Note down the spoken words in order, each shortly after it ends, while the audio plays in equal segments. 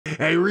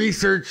I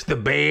researched the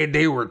band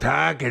they were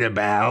talking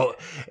about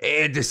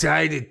and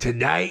decided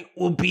tonight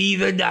will be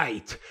the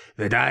night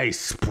that I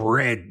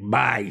spread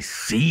my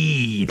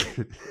seed.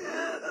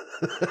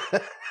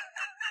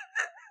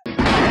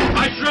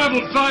 I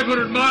traveled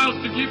 500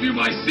 miles to give you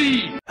my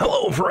seed.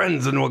 Hello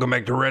friends and welcome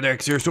back to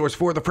ReddX, your source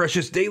for the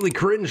freshest daily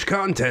cringe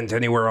content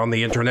anywhere on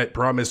the internet.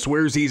 Promise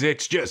swearsies,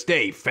 it's just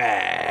a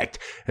fact.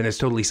 And it's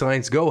totally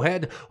science, go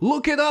ahead,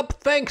 look it up.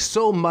 Thanks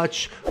so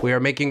much. We are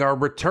making our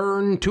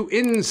return to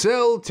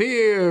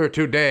IncelTear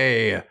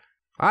today.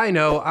 I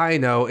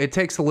know, it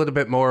takes a little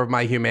bit more of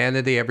my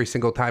humanity every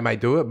single time I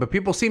do it, but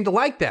people seem to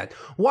like that.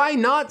 Why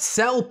not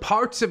sell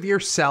parts of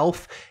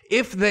yourself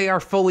if they are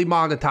fully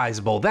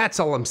monetizable? That's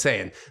all I'm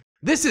saying.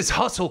 This is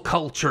hustle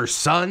culture,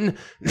 son.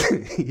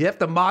 You have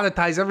to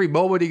monetize every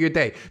moment of your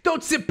day.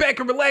 Don't sit back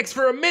and relax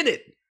for a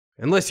minute.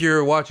 Unless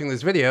you're watching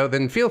this video,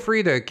 then feel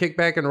free to kick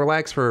back and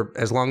relax for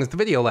as long as the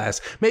video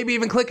lasts. Maybe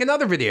even click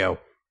another video.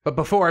 But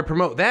before I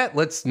promote that,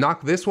 let's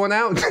knock this one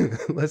out.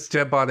 Let's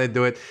jump on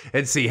into it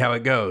and see how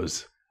it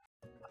goes.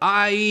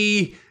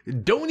 I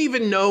don't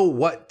even know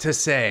what to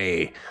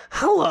say.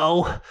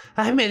 Hello,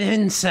 I'm an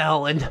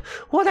incel and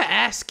want to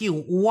ask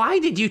you, why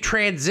did you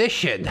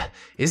transition?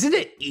 Isn't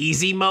it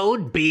easy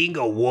mode being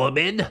a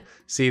woman?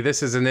 See,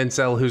 this is an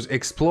incel who's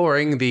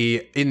exploring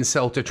the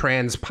incel to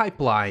trans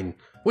pipeline,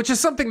 which is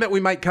something that we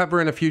might cover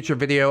in a future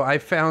video. I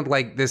found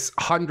like this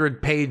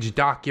 100-page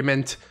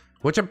document,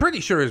 which I'm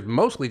pretty sure is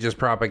mostly just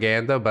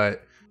propaganda,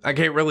 but I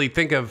can't really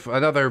think of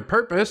another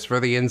purpose for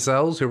the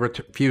incels who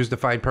refuse to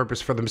find purpose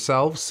for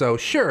themselves, so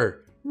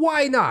sure,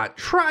 why not?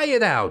 Try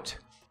it out.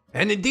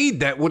 And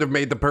indeed, that would have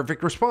made the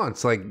perfect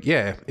response. Like,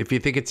 yeah, if you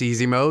think it's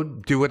easy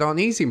mode, do it on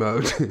easy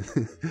mode.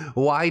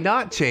 Why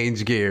not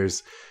change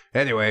gears?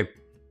 Anyway,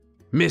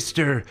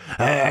 Mister,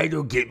 I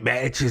don't get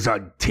matches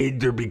on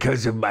Tinder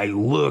because of my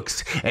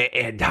looks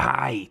and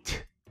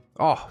height.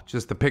 Oh,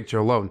 just the picture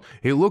alone.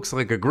 He looks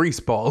like a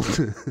greaseball.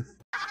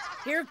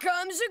 Here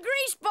comes a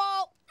grease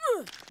ball.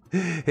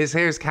 His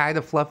hair's kind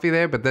of fluffy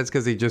there, but that's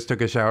because he just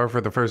took a shower for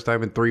the first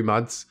time in 3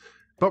 months.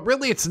 But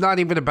really, it's not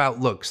even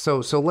about looks,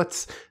 so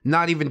let's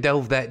not even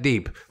delve that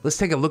deep. Let's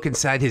take a look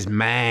inside his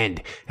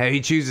mind, how he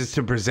chooses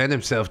to present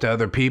himself to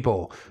other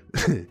people.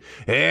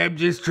 I'm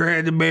just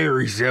trying to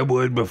marry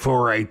someone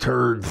before I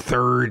turn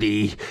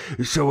 30,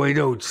 so I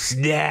don't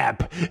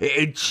snap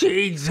and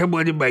change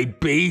someone in my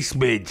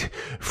basement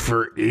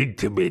for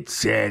intimate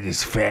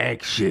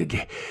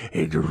satisfaction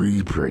and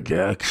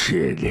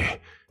reproduction.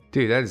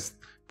 Dude, that is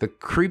the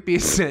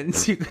creepiest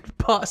sentence you could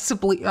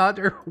possibly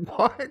utter.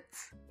 What?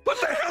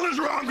 What the hell is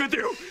wrong with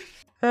you?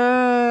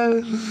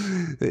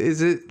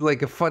 Is it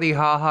like a funny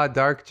haha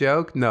dark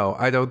joke? No,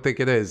 I don't think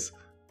it is.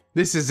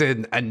 This is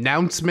an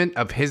announcement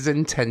of his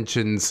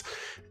intentions.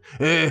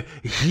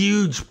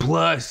 Huge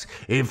plus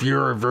if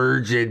you're a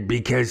virgin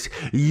because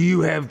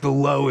you have the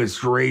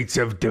lowest rates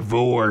of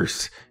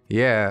divorce.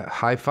 Yeah,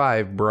 high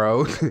five,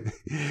 bro.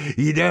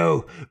 You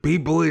know,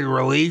 people in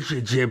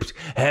relationships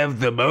have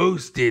the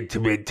most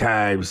intimate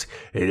times,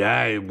 and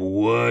I'm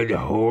one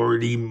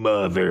horny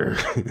mother.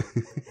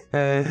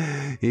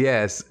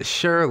 Yes,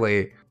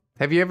 surely.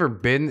 Have you ever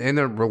been in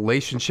a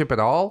relationship at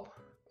all?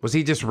 Was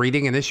he just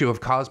reading an issue of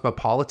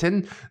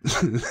Cosmopolitan?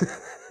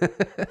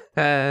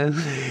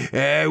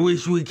 I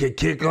wish we could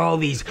kick all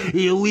these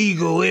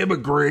illegal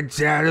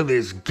immigrants out of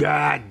this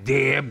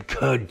goddamn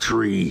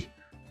country.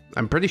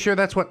 I'm pretty sure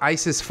that's what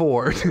ICE is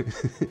for.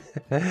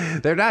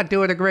 They're not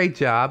doing a great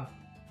job.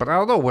 But I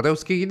don't know, what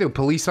else can you do?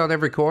 Police on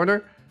every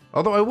corner?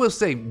 Although I will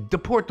say,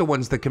 deport the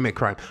ones that commit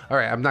crime. All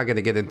right, I'm not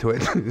gonna get into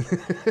it.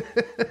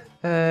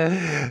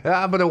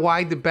 I'm gonna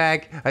wind it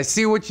back. I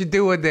see what you're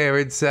doing there,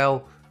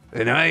 incel.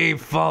 And I ain't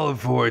falling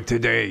for it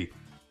today.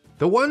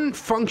 The one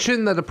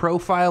function that a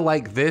profile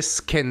like this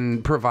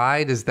can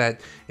provide is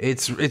that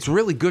it's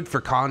really good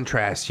for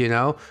contrast, you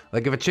know?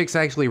 Like if a chick's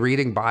actually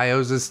reading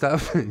bios and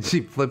stuff and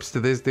she flips to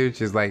this dude,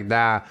 she's like,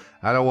 nah,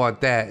 I don't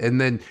want that. And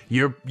then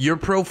your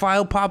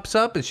profile pops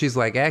up and she's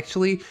like,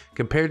 actually,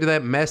 compared to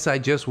that mess I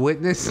just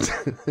witnessed,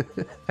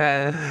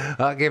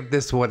 I'll give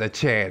this one a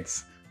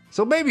chance.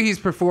 So maybe he's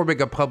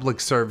performing a public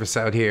service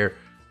out here.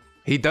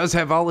 He does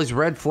have all his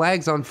red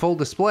flags on full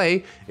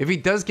display. If he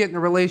does get in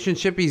a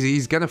relationship,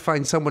 he's gonna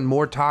find someone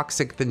more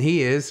toxic than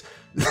he is.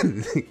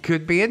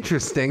 Could be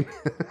interesting.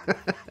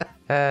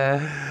 But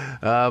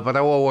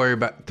I won't worry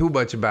too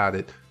much about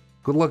it.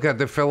 Good look at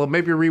the fellow,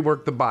 maybe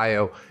rework the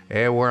bio,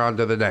 and we're on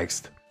to the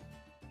next.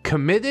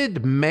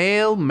 Committed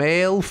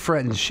male-male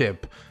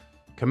friendship.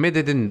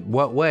 Committed in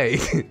what way?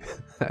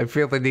 I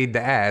feel the need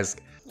to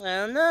ask. I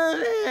don't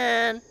know,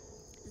 man.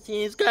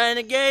 Seems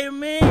kinda gay to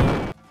me.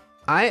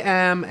 I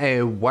am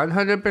a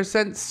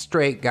 100%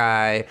 straight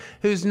guy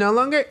who's no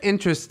longer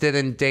interested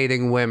in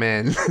dating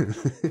women.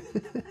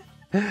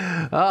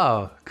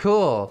 Oh,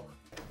 cool.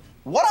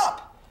 What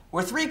up?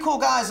 We're three cool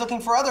guys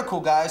looking for other cool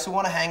guys who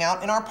want to hang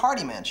out in our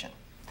party mansion.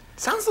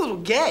 Sounds a little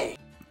gay.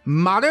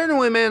 Modern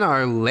women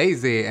are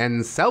lazy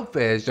and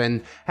selfish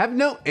and have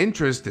no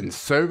interest in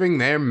serving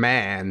their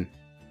man.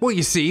 Well,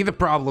 you see, the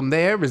problem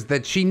there is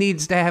that she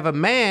needs to have a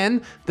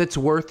man that's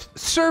worth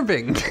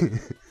serving.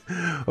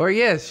 Or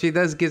yes, she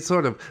does get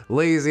sort of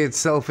lazy and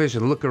selfish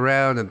and look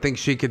around and think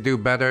she could do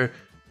better.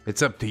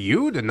 It's up to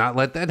you to not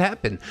let that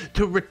happen,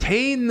 to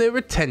retain their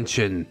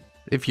attention.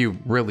 If you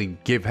really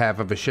give half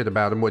of a shit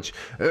about him, which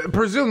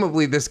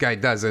presumably this guy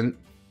doesn't.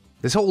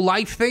 This whole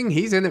life thing,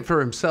 he's in it for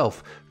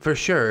himself, for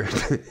sure.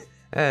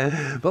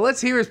 But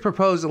let's hear his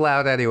proposal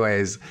out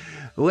anyways.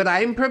 What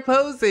I'm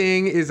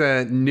proposing is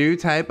a new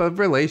type of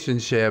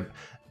relationship.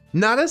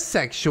 Not a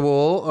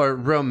sexual or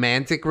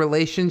romantic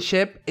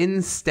relationship.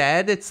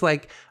 Instead, it's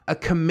like a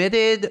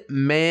committed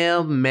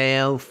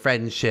male-male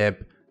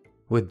friendship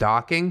with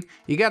docking.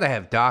 You gotta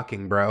have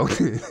docking, bro,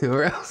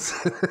 or else...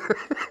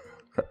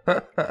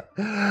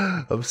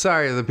 I'm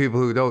sorry to the people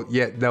who don't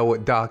yet know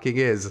what docking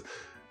is.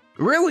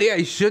 Really,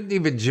 I shouldn't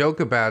even joke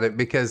about it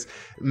because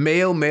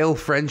male-male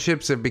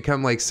friendships have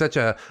become like such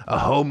a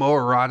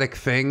homoerotic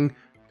thing.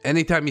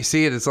 Anytime you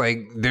see it, it's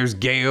like there's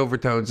gay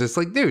overtones. It's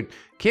like, dude,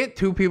 can't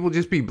two people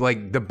just be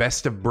like the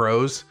best of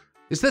bros?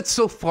 Is that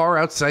so far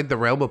outside the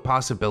realm of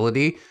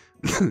possibility?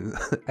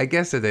 I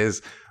guess it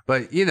is.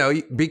 But, you know,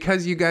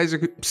 because you guys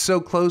are so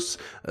close,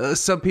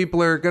 some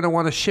people are going to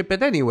want to ship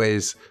it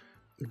anyways.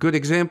 A good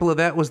example of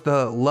that was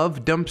the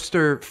Love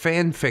Dumpster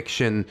fan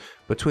fiction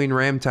between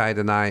Ramtide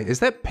and I. Is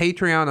that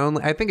Patreon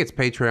only? I think it's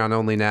Patreon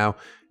only now.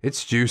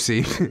 It's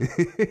juicy.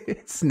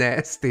 It's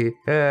nasty.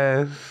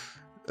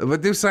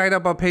 But do sign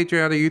up on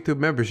Patreon or YouTube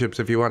memberships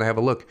if you want to have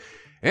a look.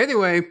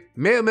 Anyway,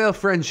 male-male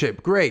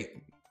friendship, great.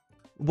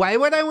 Why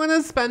would I want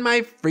to spend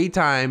my free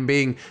time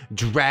being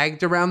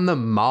dragged around the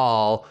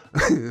mall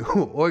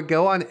or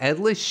go on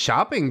endless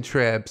shopping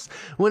trips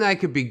when I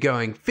could be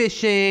going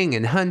fishing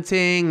and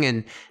hunting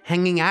and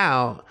hanging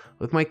out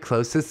with my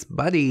closest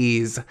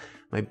buddies?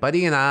 My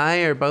buddy and I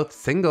are both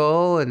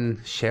single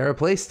and share a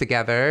place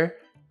together.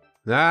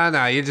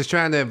 Nah, you're just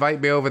trying to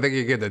invite me over thinking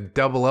you're gonna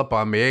double up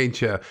on me,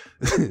 ain't you? I'm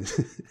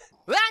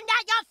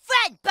not your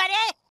friend, buddy!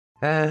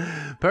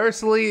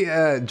 Personally,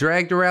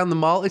 dragged around the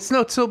mall, it's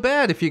not so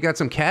bad if you got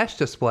some cash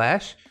to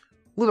splash.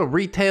 Little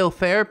retail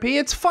therapy,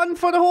 it's fun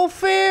for the whole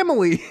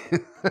family.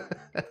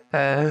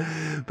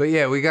 But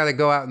yeah, we gotta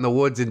go out in the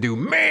woods and do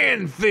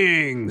man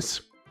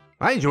things.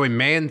 I enjoy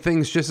man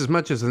things just as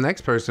much as the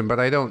next person, but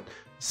I don't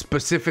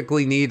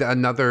specifically need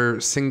another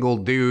single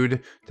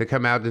dude to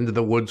come out into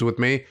the woods with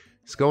me.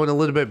 It's going a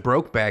little bit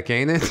broke back,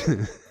 ain't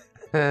it?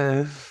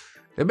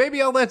 And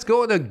maybe all that's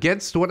going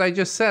against what I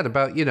just said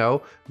about, you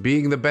know,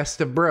 being the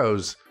best of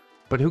bros.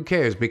 But who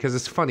cares, because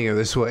it's funnier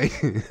this way.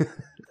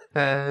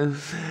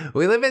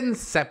 We live in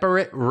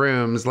separate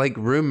rooms like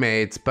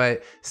roommates,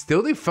 but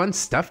still do fun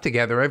stuff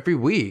together every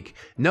week.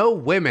 No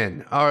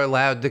women are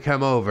allowed to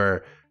come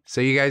over. So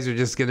you guys are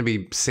just gonna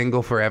be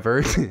single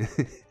forever?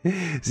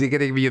 Is he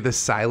gonna give you the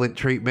silent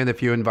treatment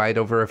if you invite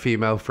over a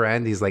female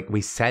friend? He's like,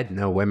 we said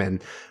no women.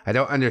 I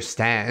don't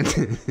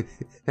understand.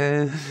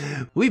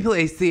 We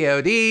play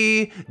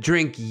COD,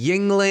 drink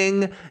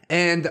Yingling,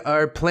 and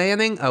are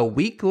planning a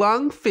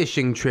week-long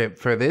fishing trip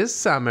for this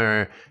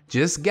summer.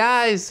 Just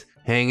guys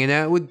hanging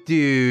out with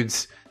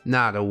dudes,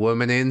 not a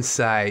woman in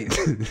sight.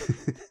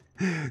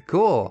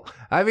 Cool.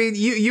 I mean,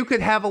 you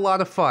could have a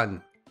lot of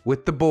fun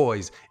with the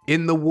boys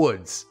in the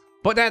woods.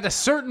 But at a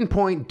certain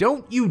point,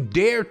 don't you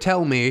dare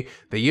tell me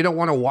that you don't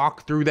want to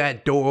walk through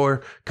that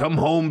door, come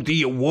home to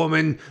your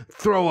woman,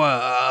 throw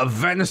a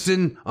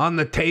venison on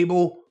the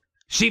table.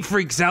 She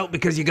freaks out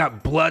because you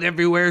got blood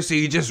everywhere, so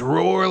you just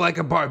roar like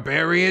a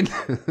barbarian.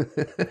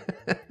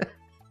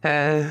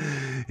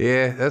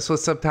 Yeah, that's what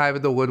some time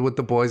in the wood with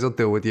the boys will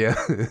do with you.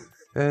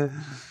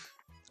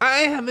 I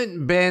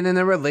haven't been in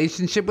a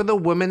relationship with a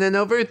woman in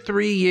over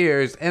 3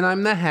 years, and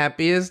I'm the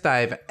happiest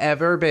I've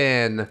ever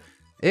been.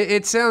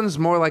 It sounds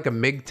more like a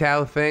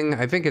MGTOW thing.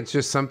 I think it's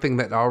just something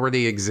that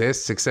already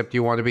exists, except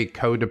you want to be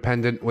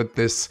codependent with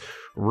this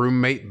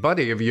roommate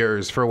buddy of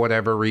yours for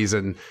whatever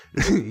reason.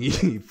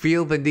 You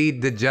feel the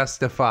need to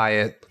justify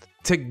it,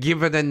 to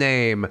give it a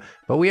name.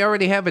 But we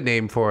already have a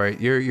name for it.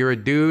 You're a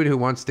dude who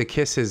wants to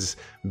kiss his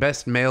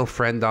best male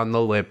friend on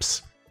the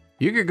lips.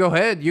 You could go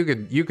ahead, you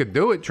could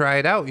do it, try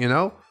it out, you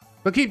know?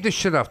 But keep this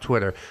shit off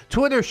Twitter.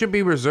 Twitter should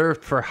be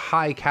reserved for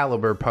high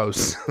caliber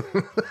posts.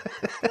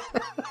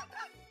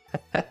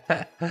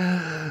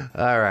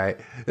 All right,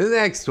 the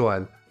next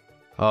one.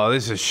 Oh,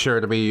 this is sure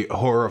to be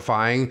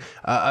horrifying.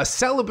 A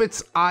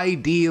celibate's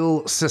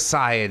ideal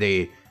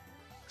society.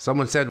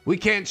 Someone said, we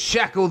can't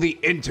shackle the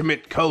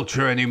intimate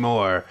culture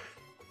anymore.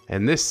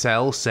 And this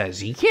cell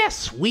says,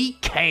 yes, we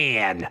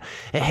can,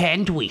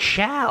 and we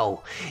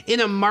shall.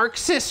 In a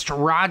Marxist,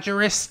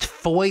 Rogerist,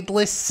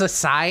 Foidless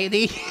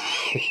society.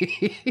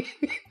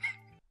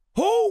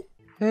 Who?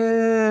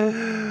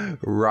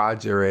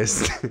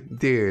 Rogerist.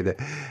 Dude,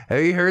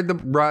 have you heard the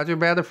Roger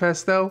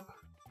Manifesto?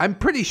 I'm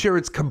pretty sure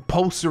it's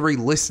compulsory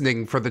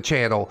listening for the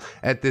channel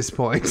at this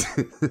point.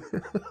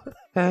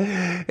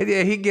 And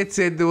yeah, he gets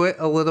into it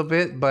a little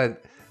bit,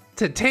 but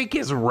to take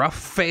his rough,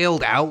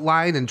 failed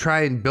outline and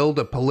try and build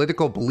a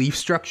political belief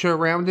structure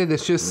around it,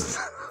 it's just...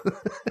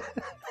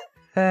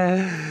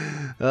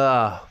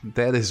 That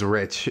is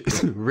rich.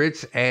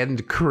 Rich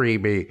and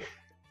creamy.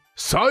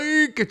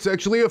 Psych! It's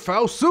actually a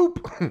foul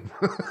soup!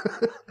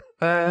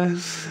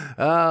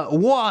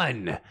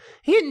 1.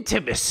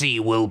 Intimacy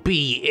will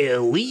be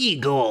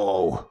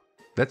illegal.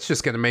 That's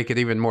just gonna make it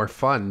even more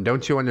fun,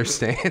 don't you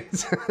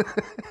understand?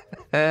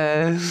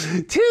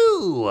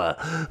 2.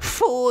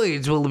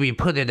 Foids will be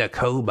put in a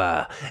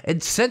coma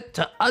and sent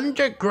to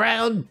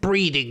underground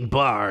breeding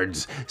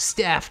barns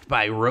staffed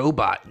by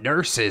robot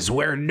nurses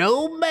where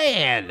no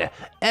man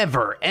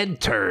ever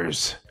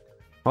enters.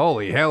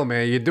 Holy hell,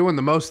 man, you're doing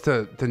the most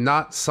to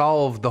not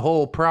solve the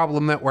whole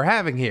problem that we're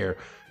having here.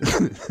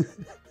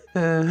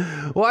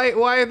 Why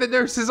are the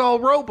nurses all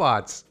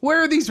robots?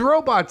 Where are these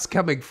robots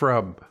coming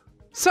from?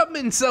 Some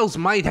incels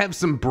might have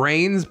some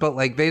brains, but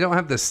like they don't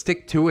have the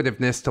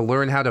stick-to-itiveness to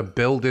learn how to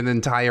build an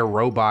entire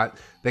robot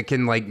that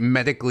can like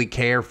medically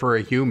care for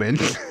a human.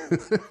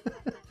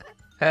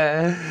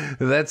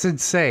 That's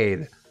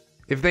insane.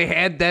 If they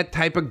had that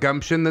type of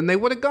gumption, then they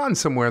would have gone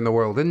somewhere in the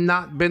world and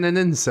not been an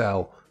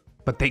incel.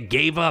 But they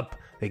gave up.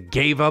 They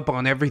gave up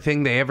on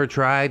everything they ever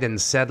tried and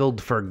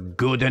settled for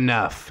good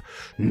enough.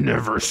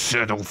 Never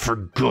settle for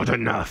good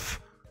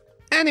enough.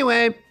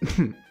 Anyway,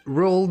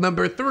 rule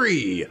number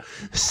 3.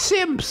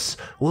 Simps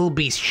will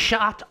be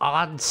shot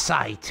on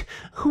sight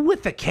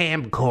with a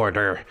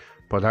camcorder.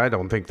 But I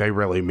don't think they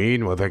really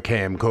mean with a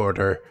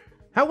camcorder.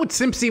 How would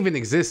simps even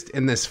exist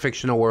in this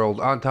fictional world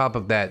on top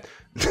of that?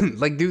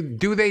 Like,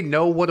 do they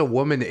know what a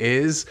woman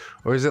is?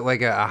 Or is it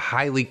like a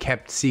highly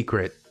kept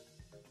secret?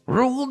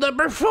 Rule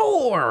number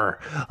 4.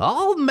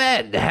 All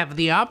men have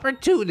the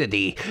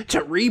opportunity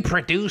to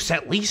reproduce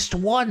at least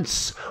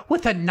once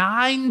with a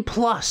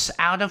 9+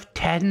 out of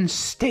 10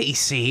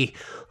 Stacy.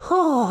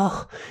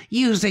 Oh,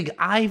 using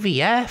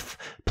IVF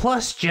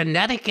plus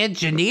genetic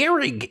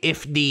engineering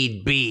if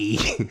need be.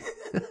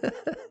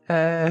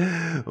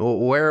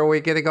 Where are we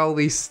getting all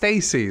these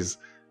Stacys?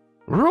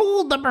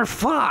 Rule number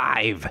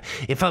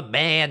 5. If a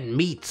man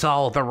meets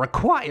all the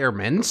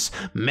requirements,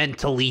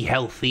 mentally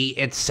healthy,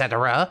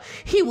 etc.,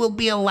 he will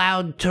be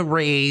allowed to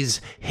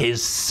raise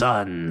his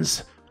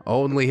sons.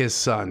 Only his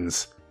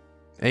sons.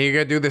 And you're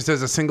gonna do this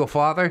as a single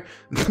father?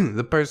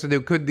 The person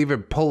who couldn't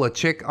even pull a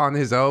chick on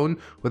his own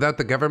without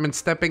the government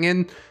stepping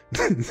in?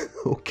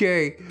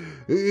 Okay,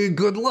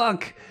 good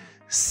luck.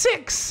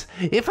 6.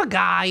 If a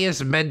guy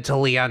is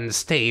mentally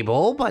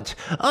unstable but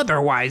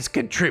otherwise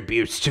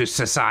contributes to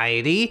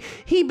society,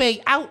 he may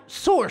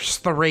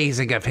outsource the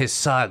raising of his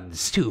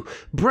sons to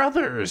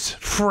brothers,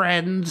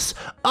 friends,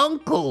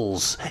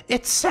 uncles,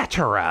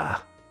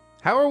 etc.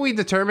 How are we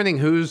determining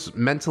who's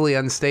mentally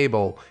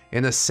unstable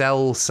in a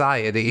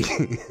cell-society?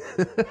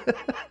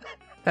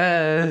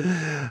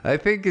 I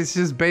think it's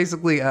just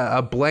basically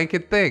a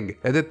blanket thing.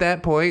 And at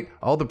that point,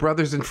 all the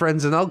brothers and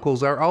friends and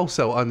uncles are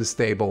also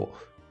unstable.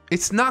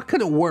 It's not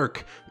gonna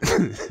work.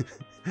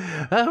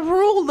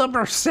 Rule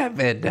number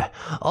 7.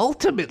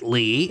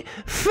 Ultimately,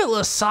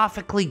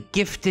 philosophically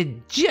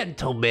gifted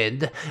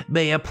gentlemen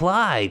may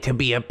apply to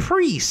be a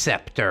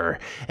preceptor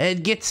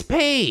and gets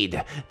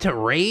paid to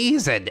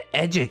raise and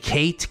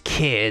educate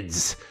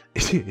kids.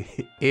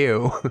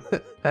 Ew.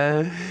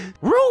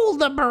 Rule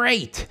number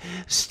 8.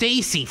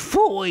 Stacy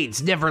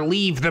Foids never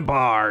leave the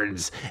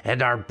barns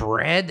and are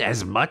bred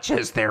as much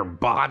as their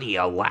body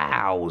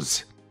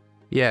allows.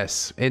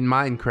 Yes, in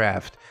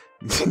Minecraft.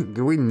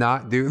 Do we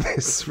not do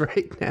this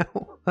right now?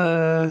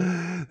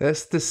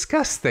 That's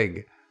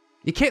disgusting.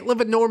 You can't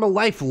live a normal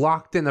life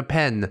locked in a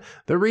pen.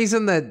 The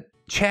reason that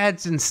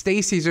Chads and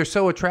Stacys are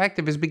so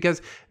attractive is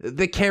because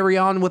they carry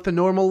on with a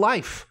normal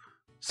life.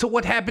 So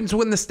what happens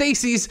when the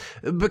Stacys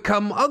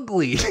become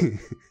ugly?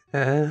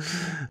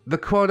 The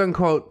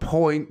quote-unquote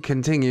point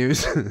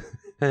continues.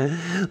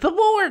 The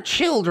more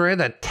children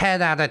a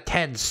 10 out of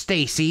 10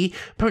 Stacy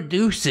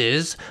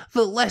produces,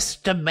 the less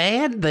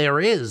demand there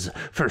is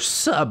for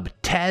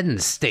sub-10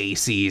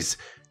 Stacys.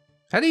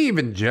 How do you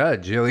even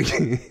judge?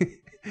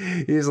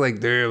 He's like,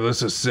 damn,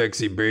 that's a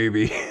sexy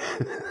baby.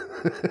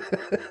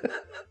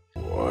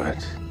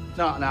 What?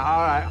 No, all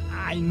right.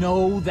 I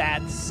know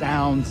that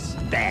sounds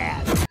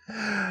bad.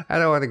 I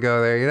don't want to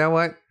go there. You know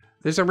what?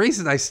 There's a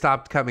reason I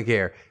stopped coming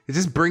here. It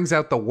just brings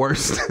out the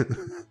worst.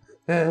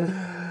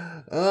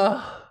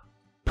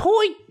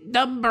 Point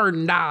number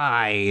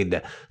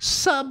 9.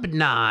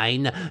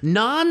 Sub-9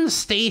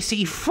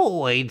 non-Stacy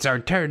Foids are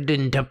turned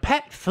into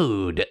pet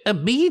food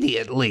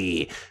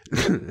immediately.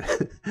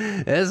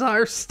 As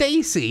are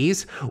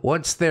Stacys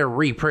once their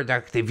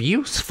reproductive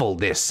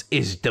usefulness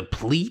is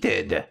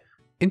depleted.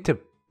 Into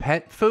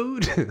pet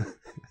food?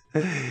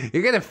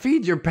 You're gonna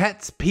feed your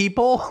pets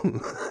people?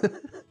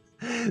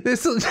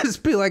 This will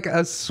just be like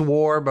a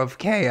swarm of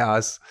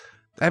chaos.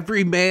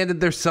 Every man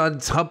and their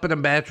sons humping a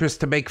mattress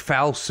to make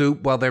foul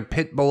soup while their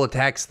pit bull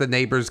attacks the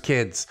neighbor's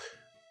kids.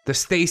 The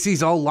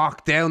Stacys all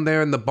locked down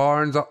there in the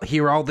barns,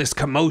 hear all this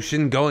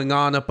commotion going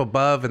on up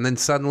above, and then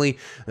suddenly,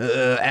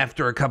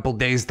 after a couple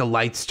days, the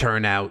lights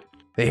turn out.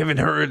 They haven't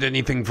heard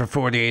anything for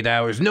 48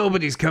 hours.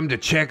 Nobody's come to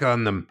check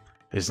on them.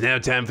 It's now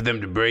time for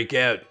them to break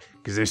out.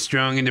 Because they're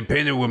strong,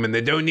 independent women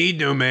that don't need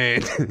no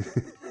man.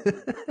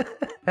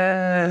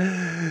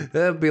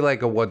 That'd be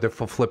like a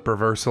wonderful flip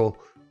reversal.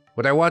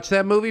 Would I watch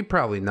that movie?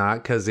 Probably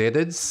not, because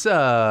it'd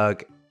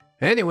suck.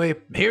 Anyway,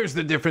 here's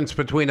the difference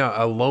between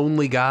a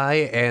lonely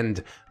guy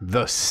and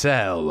the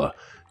cell.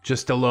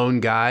 Just a lone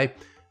guy.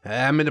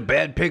 I'm in a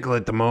bad pickle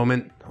at the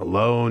moment.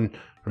 Alone,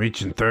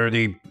 reaching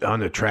 30,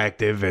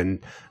 unattractive, and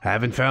I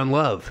haven't found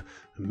love.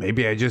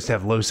 Maybe I just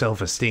have low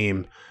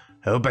self-esteem.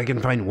 I hope I can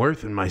find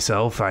worth in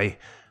myself. I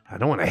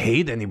don't want to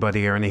hate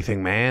anybody or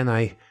anything, man.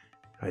 I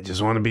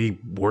just want to be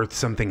worth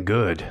something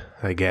good,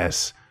 I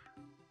guess.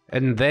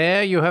 And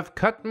there you have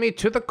cut me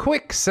to the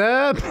quick,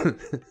 sir.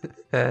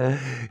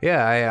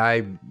 Yeah,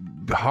 I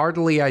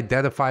heartily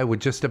identify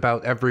with just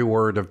about every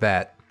word of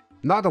that.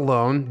 Not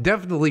alone,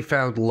 definitely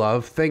found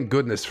love, thank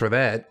goodness for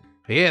that.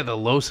 Yeah, the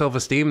low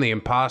self-esteem, the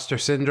imposter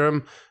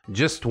syndrome,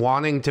 just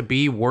wanting to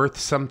be worth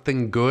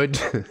something good.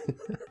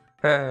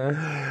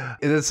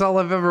 That's all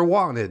I've ever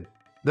wanted.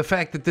 The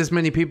fact that this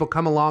many people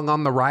come along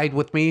on the ride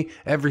with me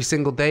every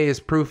single day is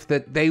proof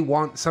that they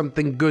want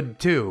something good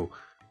too.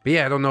 But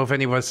yeah, I don't know if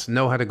any of us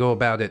know how to go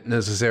about it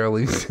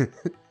necessarily.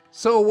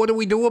 So what do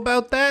we do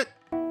about that?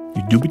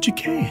 You do what you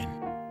can.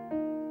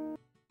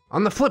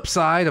 On the flip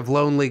side of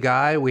Lonely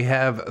Guy, we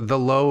have the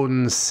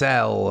Lone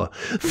Cell.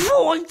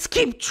 Voids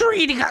keep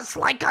treating us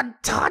like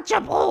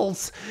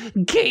untouchables.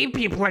 Gay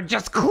people are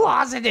just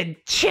closeted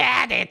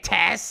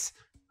chatitas.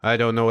 I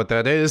don't know what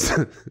that is.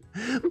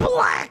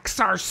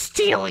 Blacks are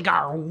stealing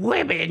our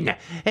women,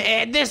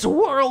 and this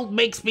world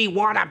makes me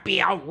want to be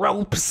a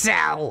rope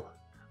cell.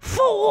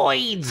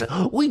 Voids,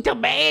 we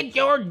demand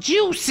your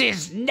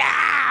juices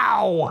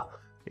now!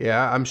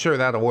 Yeah, I'm sure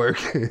that'll work.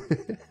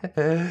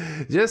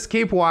 Just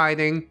keep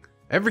whining.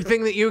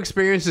 Everything that you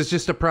experience is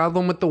just a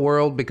problem with the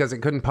world because it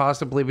couldn't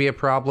possibly be a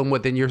problem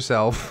within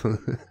yourself.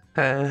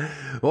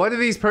 One of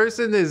these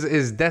person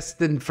is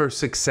destined for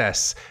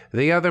success.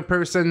 The other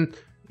person,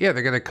 yeah,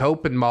 they're gonna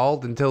cope and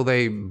mold until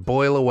they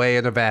boil away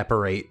and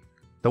evaporate.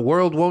 The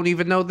world won't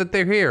even know that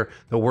they're here.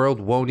 The world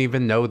won't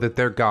even know that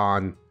they're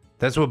gone.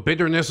 That's what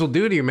bitterness will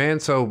do to you, man.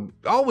 So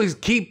always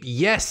keep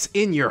yes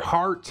in your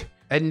heart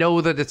and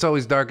know that it's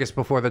always darkest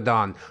before the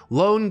dawn.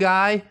 Lone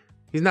guy,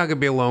 he's not gonna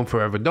be alone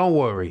forever. Don't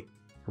worry.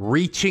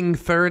 Reaching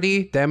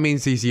 30, that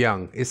means he's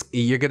young.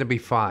 You're gonna be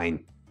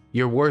fine.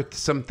 You're worth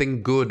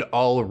something good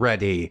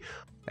already.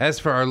 As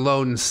for our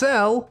lone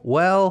cell,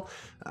 well,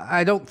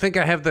 I don't think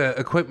I have the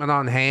equipment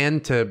on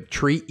hand to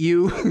treat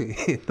you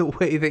in the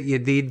way that you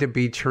need to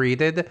be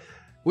treated.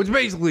 Which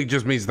basically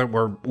just means that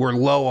we're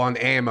low on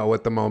ammo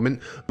at the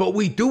moment, but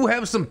we do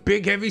have some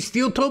big heavy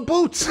steel toe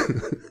boots.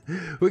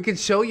 We can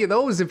show you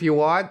those if you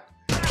want.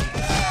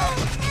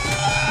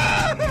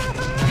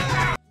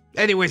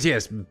 Anyways,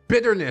 yes,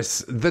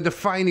 bitterness, the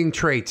defining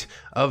trait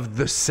of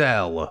the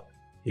cell.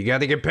 You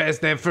gotta get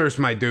past that first,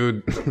 my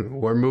dude.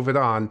 We're moving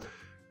on.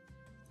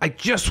 I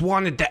just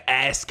wanted to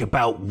ask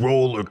about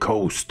roller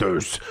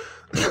coasters.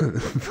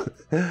 On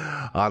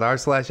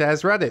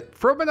r/AskReddit,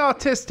 from an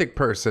autistic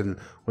person,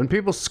 when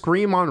people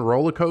scream on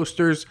roller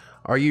coasters,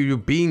 are you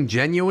being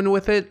genuine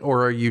with it,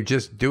 or are you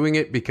just doing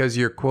it because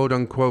you're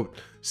quote-unquote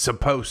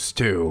supposed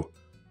to?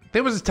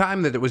 There was a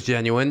time that it was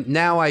genuine.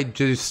 Now I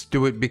just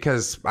do it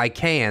because I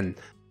can.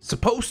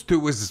 Supposed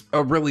to is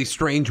a really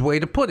strange way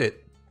to put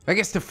it. I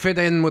guess to fit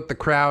in with the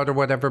crowd or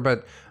whatever,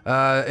 but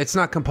it's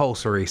not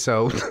compulsory,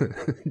 so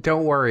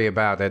don't worry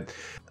about it.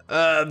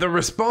 The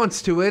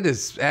response to it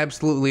is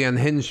absolutely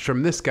unhinged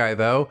from this guy,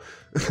 though.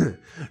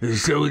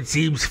 So it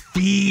seems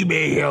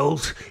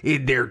females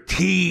in their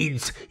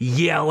teens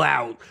yell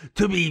out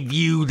to be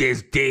viewed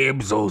as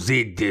damsels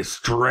in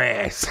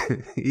distress.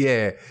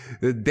 Yeah,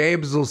 the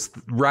damsels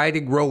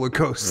riding roller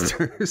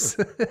coasters.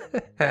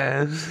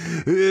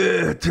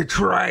 To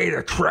try and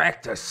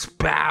attract a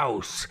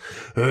spouse.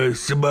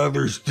 Some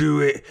others do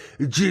it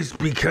just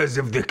because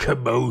of the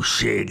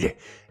commotion.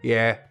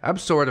 Yeah, I'm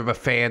sort of a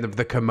fan of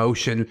the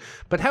commotion,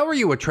 but how are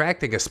you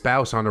attracting a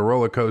spouse on a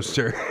roller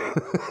coaster?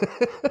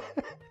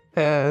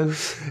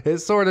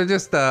 It's sort of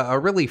just a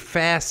really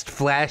fast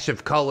flash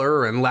of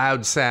color and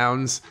loud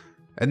sounds,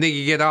 and then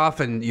you get off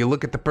and you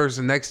look at the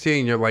person next to you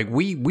and you're like,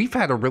 we've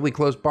had a really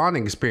close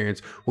bonding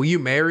experience. Will you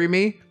marry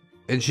me?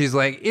 And she's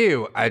like,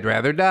 ew, I'd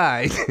rather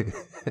die.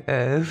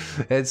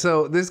 And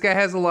so this guy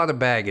has a lot of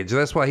baggage.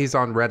 That's why he's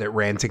on Reddit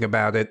ranting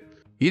about it.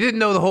 You didn't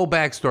know the whole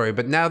backstory,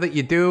 but now that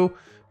you do,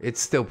 it's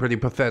still pretty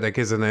pathetic,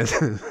 isn't it?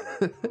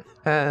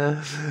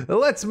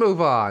 Let's move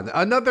on.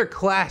 Another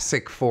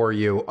classic for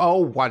you. Oh,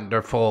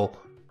 wonderful.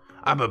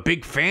 I'm a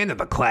big fan of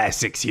the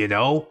classics, you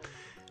know.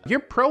 Your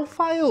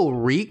profile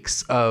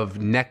reeks of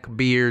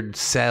neckbeard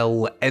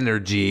cell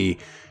energy.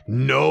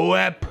 No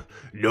ep,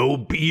 no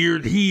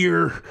beard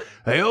here.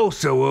 I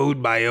also own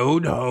my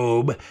own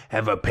home,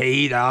 have a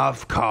paid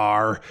off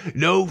car,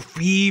 no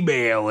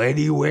female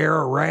anywhere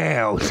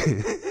around.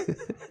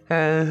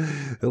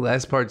 The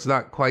last part's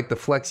not quite the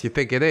flex you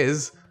think it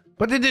is,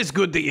 but it is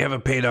good that you have a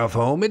paid off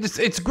home.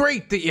 It's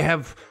great that you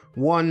have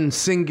one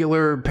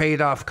singular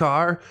paid off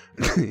car.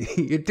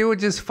 You're doing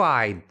just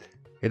fine.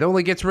 It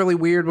only gets really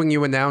weird when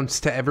you announce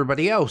to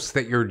everybody else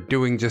that you're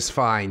doing just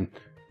fine,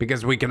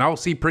 because we can all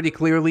see pretty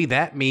clearly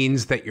that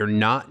means that you're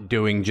not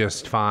doing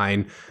just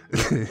fine.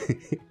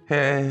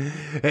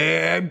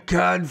 I'm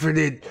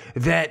confident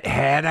that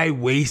had I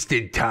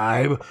wasted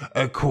time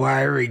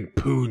acquiring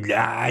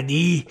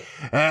punani,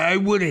 I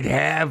wouldn't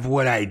have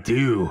what I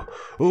do,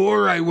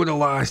 or I would have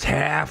lost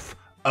half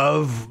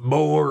of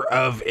more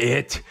of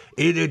it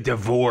in a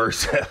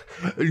divorce.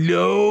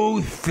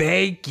 No,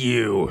 thank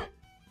you.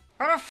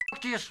 How the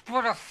fuck do you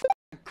split a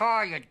fucking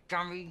car, you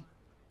dummy?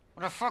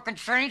 With a fucking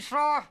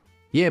chainsaw?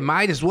 Yeah,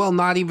 might as well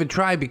not even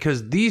try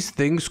because these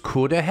things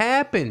could have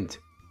happened.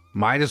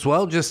 Might as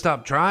well just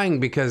stop trying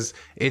because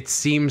it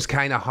seems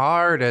kind of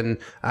hard and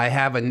I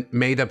have a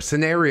made-up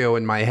scenario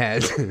in my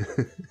head.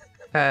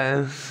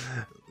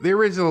 The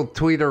original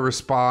tweeter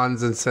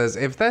responds and says,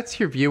 if that's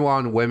your view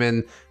on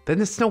women, then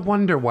it's no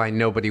wonder why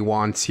nobody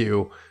wants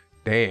you.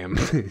 Damn,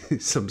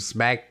 some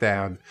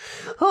smackdown.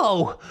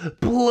 Oh,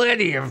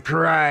 plenty have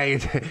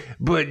tried,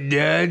 but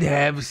none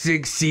have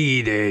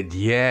succeeded.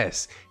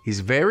 Yes,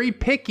 he's very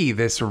picky,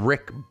 this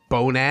Rick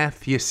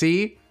Bonath, you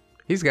see?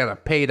 He's got a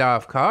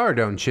paid-off car,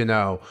 don't you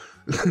know?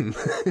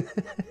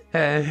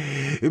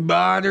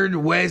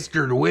 Modern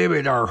Western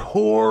women are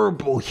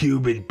horrible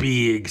human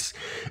beings.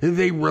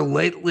 They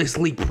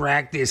relentlessly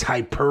practice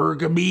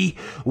hypergamy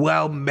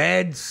while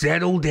men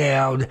settle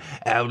down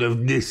out of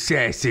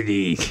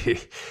necessity.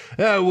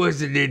 I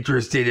wasn't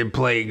interested in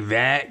playing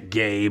that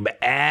game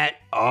at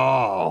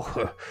all.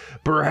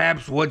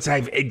 Perhaps once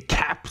I've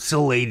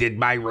encapsulated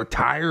my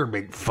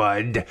retirement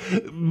fund,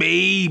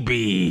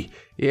 maybe.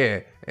 Yeah.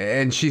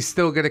 And she's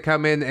still gonna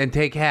come in and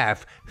take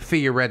half,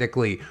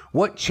 theoretically.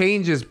 What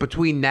changes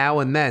between now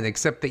and then,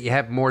 except that you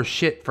have more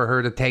shit for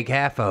her to take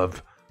half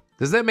of?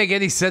 Does that make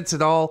any sense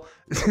at all?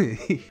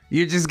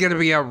 You're just gonna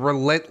be a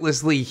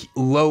relentlessly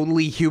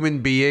lonely human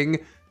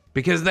being?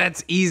 Because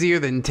that's easier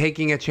than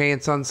taking a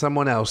chance on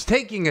someone else.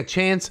 Taking a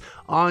chance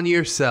on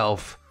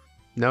yourself.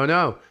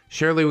 No.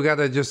 Surely we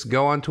gotta just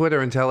go on Twitter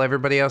and tell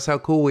everybody else how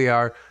cool we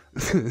are.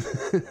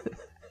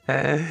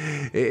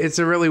 It's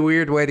a really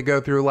weird way to go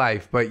through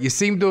life, but you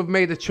seem to have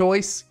made a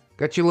choice.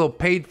 Got your little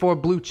paid for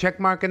blue check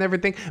mark and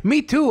everything.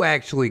 Me too,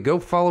 actually. Go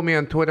follow me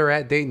on Twitter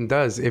at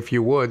DaytonDoes if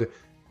you would.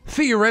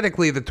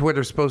 Theoretically, the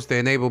Twitter's supposed to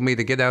enable me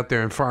to get out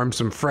there and farm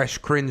some fresh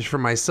cringe for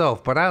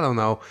myself, but I don't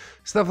know.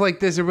 Stuff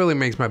like this, it really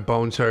makes my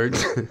bones hurt.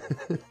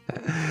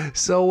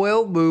 So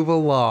we'll move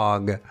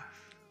along.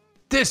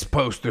 This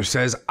poster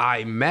says,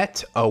 I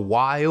met a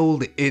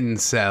wild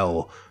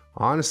incel.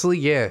 Honestly,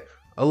 yeah.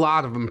 A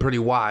lot of them pretty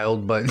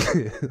wild, but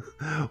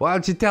why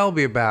don't you tell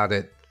me about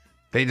it?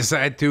 They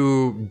decide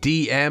to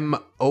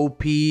DM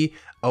OP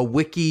a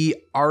wiki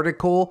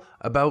article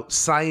about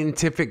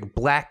scientific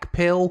black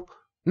pill.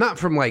 Not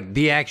from like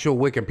the actual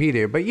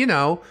Wikipedia, but you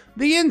know,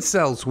 the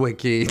Incels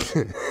wiki.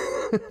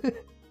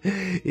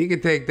 You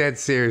can take that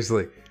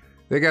seriously.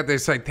 They got their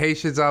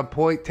citations on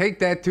point. Take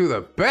that to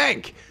the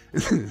bank.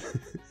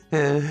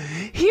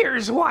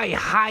 Here's why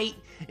height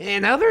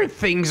and other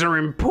things are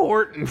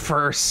important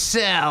for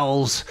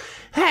cells.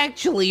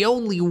 Actually,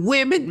 only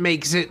women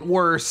makes it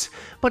worse,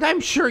 but I'm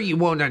sure you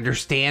won't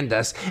understand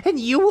us, and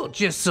you will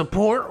just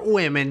support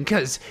women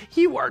because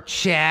you are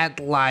Chad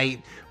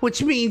Light,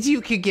 which means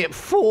you can get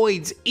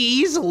foids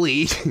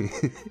easily.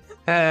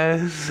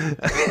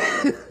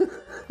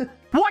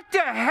 What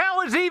the hell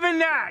is even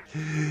that?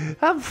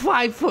 I'm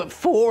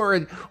 5'4"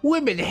 and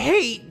women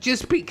hate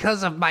just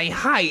because of my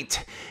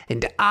height,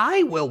 and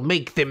I will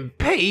make them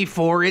pay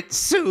for it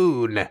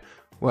soon.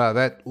 Wow,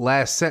 that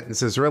last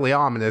sentence is really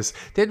ominous.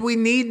 Did we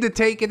need to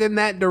take it in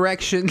that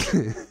direction?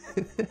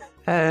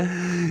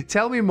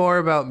 Tell me more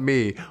about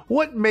me.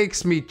 What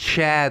makes me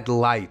Chad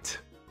Light?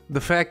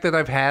 The fact that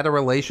I've had a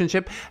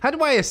relationship? How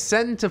do I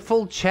ascend to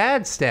full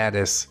Chad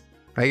status?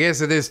 I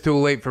guess it is too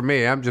late for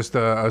me. I'm just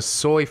a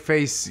soy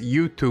face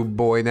YouTube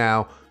boy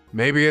now.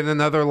 Maybe in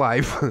another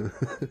life.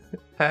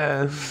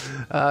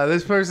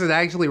 This person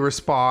actually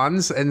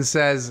responds and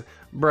says,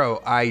 bro,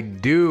 I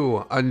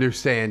do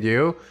understand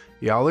you.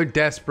 Y'all are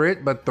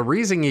desperate, but the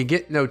reason you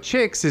get no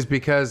chicks is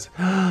because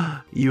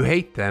you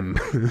hate them.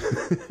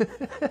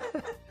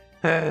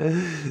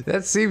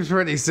 That seems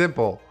pretty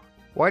simple.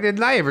 Why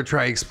didn't I ever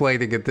try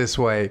explaining it this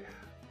way?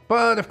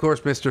 But of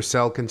course, Mr.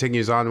 Cell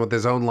continues on with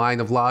his own line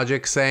of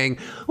logic, saying,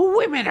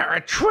 women are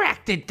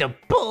attracted to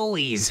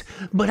bullies,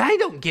 but I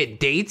don't get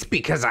dates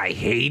because I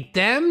hate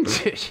them.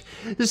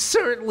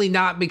 Certainly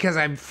not because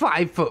I'm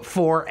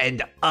 5'4"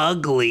 and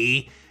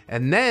ugly.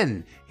 And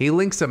then he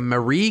links a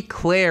Marie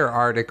Claire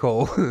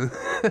article,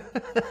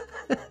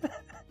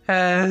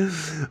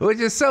 which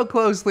is so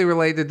closely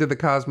related to the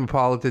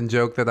Cosmopolitan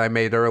joke that I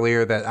made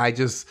earlier that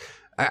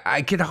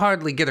I can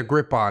hardly get a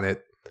grip on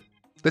it.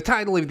 The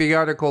title of the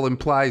article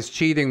implies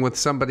cheating with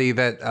somebody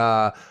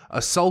that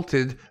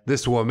assaulted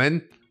this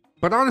woman.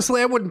 But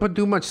honestly, I wouldn't put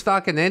too much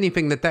stock in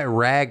anything that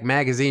rag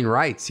magazine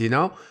writes, you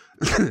know?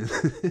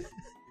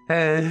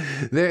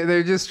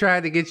 They're just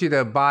trying to get you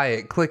to buy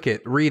it, click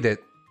it, read it.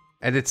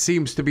 And it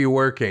seems to be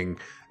working.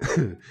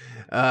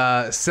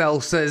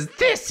 Cell says,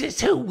 this is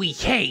who we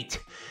hate.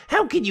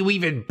 How can you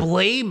even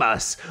blame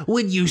us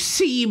when you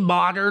see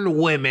modern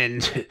women,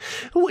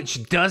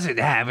 which doesn't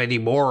have any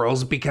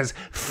morals because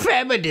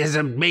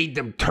feminism made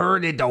them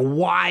turn into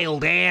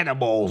wild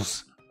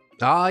animals?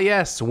 Ah,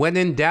 yes, when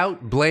in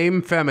doubt,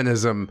 blame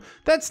feminism.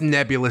 That's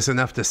nebulous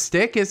enough to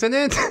stick, isn't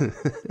it?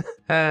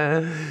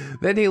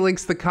 Then he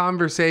links the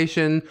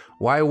conversation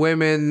why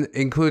women,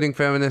 including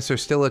feminists, are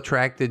still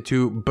attracted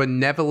to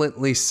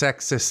benevolently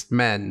sexist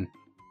men.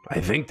 I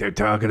think they're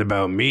talking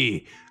about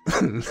me.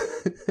 I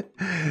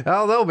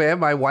don't know, man.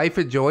 My wife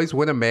enjoys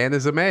when a man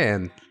is a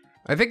man.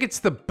 I think it's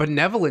the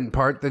benevolent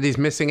part that he's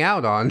missing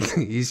out on.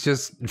 He's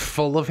just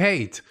full of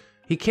hate.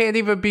 He can't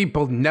even be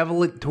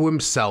benevolent to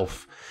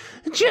himself.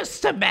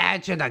 Just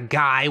imagine a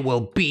guy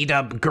will beat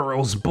up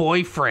girl's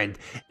boyfriend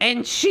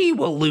and she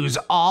will lose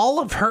all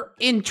of her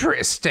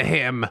interest to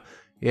him.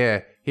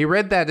 Yeah, he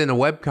read that in a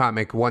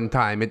webcomic one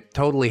time. It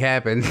totally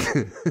happened.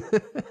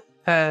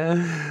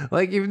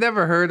 Like, you've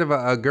never heard of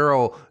a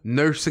girl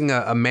nursing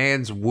a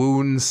man's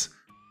wounds?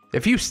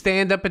 If you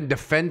stand up and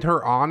defend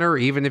her honor,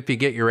 even if you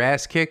get your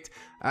ass kicked,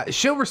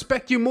 she'll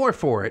respect you more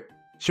for it.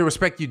 She'll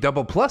respect you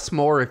double plus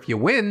more if you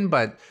win,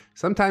 but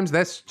sometimes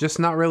that's just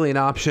not really an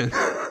option.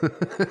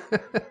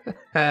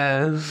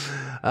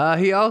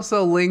 He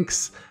also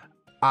links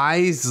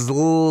I's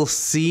little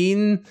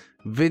scene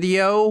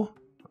video.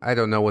 I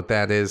don't know what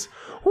that is.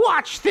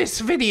 Watch this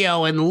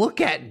video and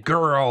look at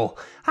girl.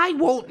 I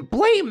won't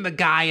blame the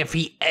guy if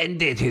he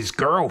ended his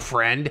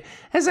girlfriend,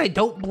 as I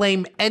don't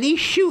blame any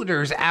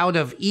shooters out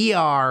of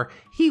ER.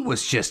 He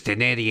was just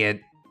an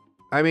idiot.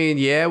 I mean,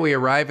 yeah, we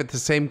arrive at the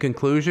same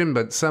conclusion,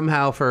 but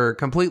somehow for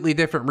completely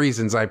different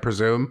reasons, I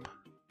presume.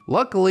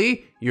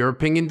 Luckily, your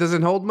opinion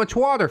doesn't hold much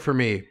water for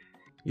me.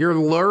 You're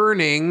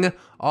learning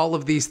all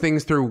of these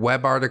things through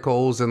web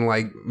articles and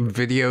like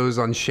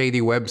videos on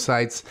shady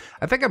websites.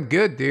 I think I'm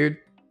good, dude.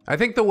 I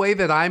think the way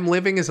that I'm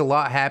living is a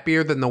lot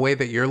happier than the way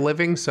that you're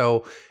living,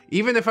 so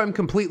even if I'm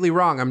completely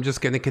wrong, I'm just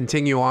going to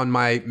continue on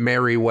my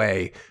merry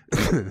way.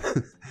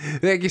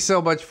 Thank you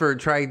so much for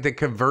trying to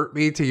convert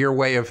me to your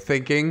way of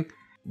thinking.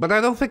 But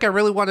I don't think I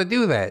really want to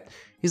do that.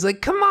 He's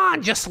like, come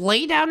on, just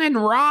lay down and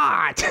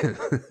rot.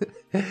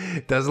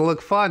 Doesn't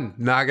look fun.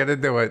 Not gonna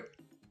do it.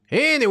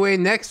 Anyway,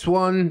 next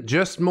one,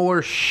 just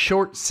more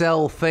short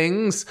sell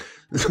things.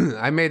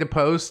 I made a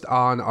post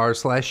on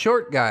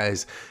r/short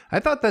guys. I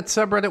thought that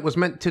subreddit was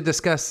meant to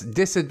discuss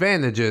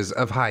disadvantages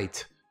of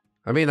height.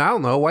 I mean, I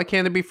don't know. Why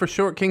can't it be for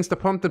short kings to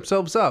pump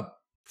themselves up?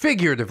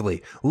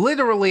 Figuratively.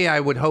 Literally, I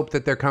would hope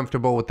that they're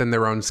comfortable within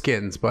their own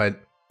skins,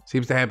 but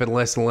seems to happen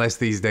less and less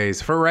these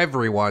days for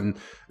everyone.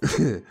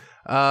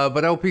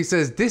 But LP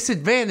says,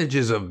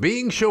 disadvantages of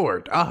being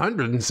short,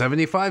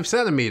 175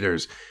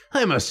 centimeters.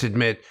 I must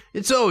admit,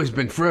 it's always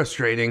been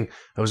frustrating.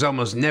 I was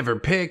almost never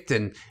picked,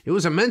 and it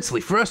was immensely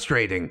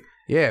frustrating.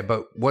 Yeah,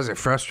 but was it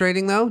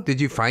frustrating, though?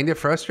 Did you find it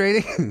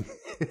frustrating?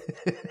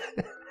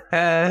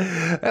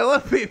 I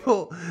love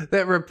people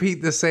that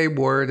repeat the same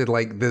word in,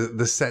 like,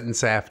 the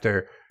sentence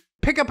after.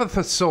 Pick up a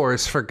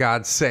thesaurus, for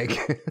God's sake.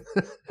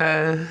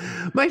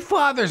 My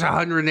father's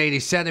 180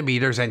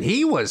 centimeters and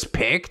he was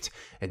picked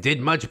and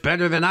did much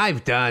better than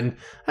I've done.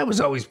 I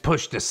was always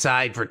pushed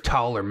aside for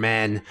taller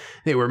men.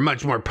 They were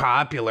much more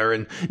popular,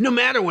 and no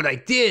matter what I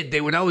did,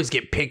 they would always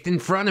get picked in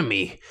front of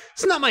me.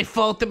 It's not my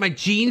fault that my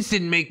genes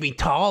didn't make me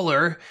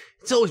taller.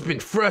 It's always been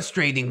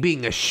frustrating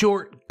being a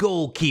short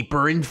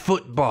goalkeeper in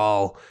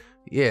football.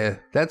 Yeah,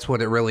 that's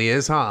what it really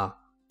is, huh?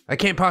 I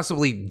can't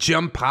possibly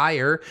jump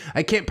higher.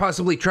 I can't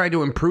possibly try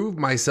to improve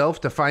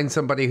myself to find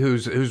somebody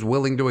who's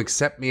willing to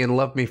accept me and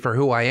love me for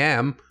who I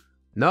am.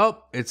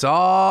 Nope, it's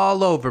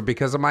all over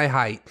because of my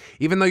height.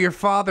 Even though your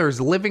father's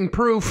living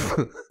proof,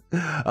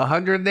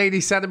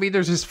 180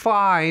 centimeters is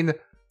fine.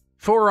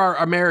 For our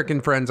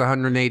American friends,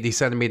 180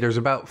 centimeters,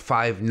 about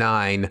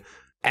 5'9".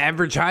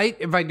 Average height,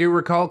 if I do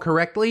recall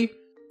correctly.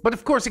 But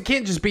of course, it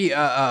can't just be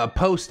a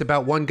post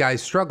about one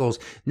guy's struggles.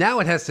 Now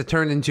it has to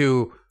turn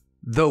into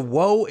the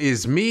woe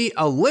is me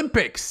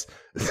Olympics.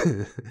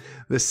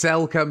 The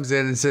cell comes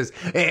in and says,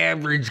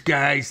 average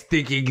guys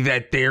thinking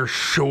that they're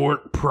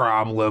short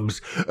problems.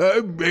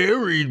 I'm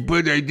married,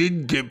 but I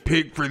didn't get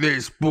picked for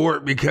this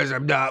sport because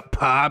I'm not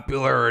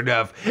popular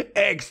enough.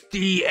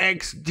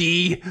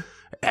 XD.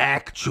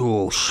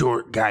 Actual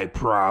short guy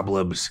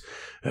problems.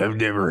 I've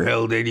never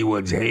held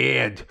anyone's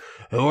hand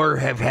or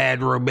have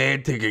had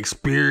romantic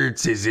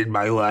experiences in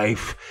my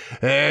life.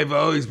 I've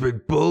always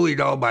been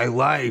bullied all my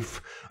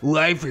life.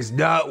 Life is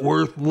not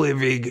worth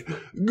living.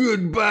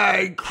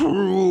 Goodbye,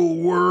 cruel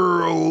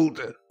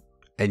world.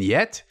 And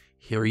yet,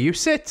 here you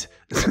sit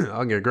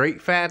on your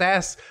great fat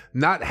ass,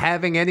 not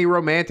having any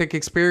romantic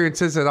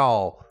experiences at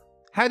all.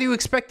 How do you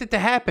expect it to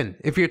happen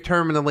if you're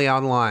terminally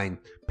online?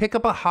 Pick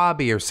up a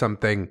hobby or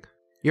something.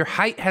 Your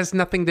height has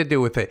nothing to do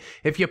with it.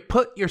 If you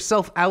put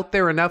yourself out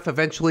there enough,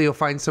 eventually you'll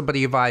find somebody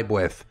you vibe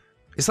with.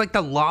 It's like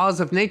the laws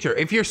of nature.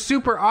 If you're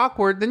super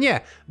awkward, then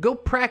yeah, go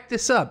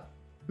practice up.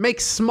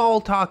 Make small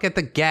talk at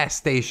the gas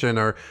station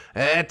or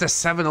at the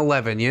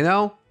 7-Eleven, you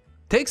know?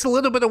 Takes a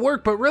little bit of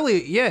work, but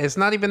really, yeah, it's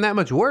not even that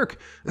much work.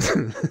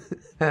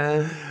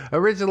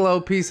 Original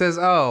OP says,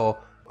 oh,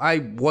 I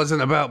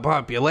wasn't about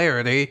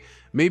popularity.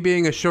 Me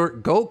being a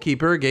short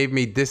goalkeeper gave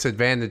me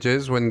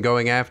disadvantages when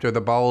going after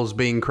the balls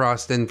being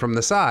crossed in from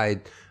the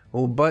side.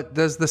 Well, but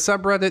does the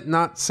subreddit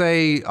not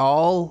say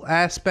all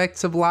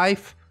aspects of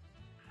life?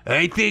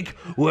 I think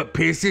what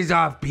pisses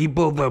off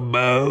people the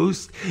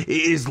most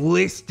is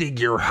listing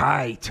your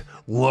height.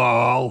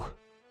 Lol.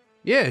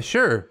 Yeah,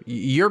 sure.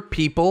 You're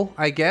people,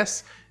 I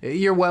guess.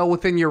 You're well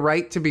within your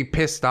right to be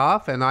pissed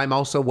off, and I'm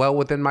also well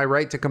within my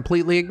right to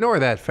completely ignore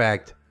that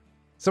fact.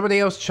 Somebody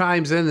else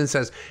chimes in and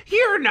says,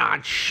 You're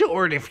not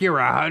short if you're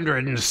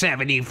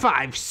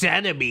 175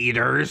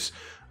 centimeters.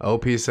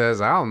 OP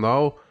says, I don't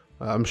know.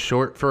 I'm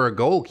short for a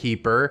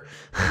goalkeeper.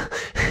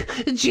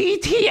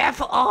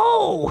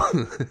 GTFO!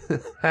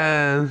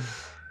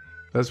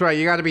 That's right,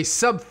 you gotta be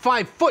sub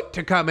 5 foot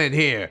to come in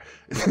here.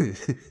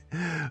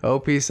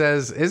 OP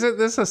says, isn't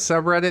this a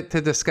subreddit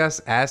to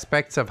discuss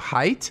aspects of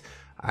height?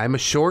 I'm a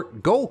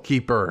short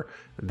goalkeeper.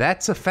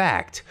 That's a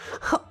fact.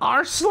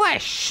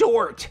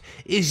 r/short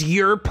is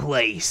your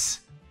place.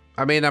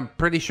 I mean, I'm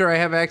pretty sure I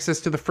have access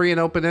to the free and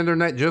open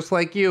internet just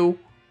like you.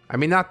 I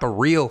mean, not the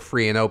real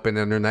free and open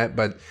internet,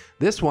 but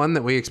this one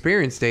that we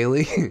experience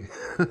daily.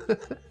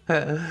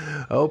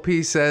 OP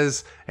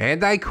says,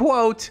 and I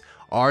quote,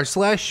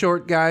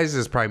 r/short guys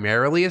is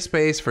primarily a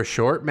space for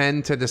short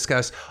men to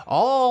discuss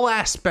all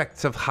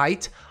aspects of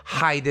height,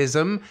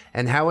 heightism,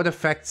 and how it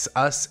affects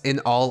us in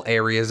all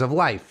areas of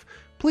life.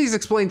 Please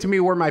explain to me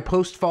where my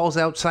post falls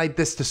outside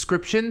this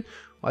description.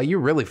 Well, you're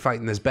really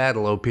fighting this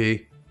battle, OP.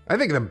 I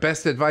think the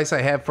best advice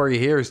I have for you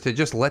here is to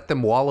just let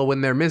them wallow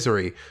in their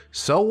misery.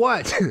 So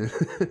what?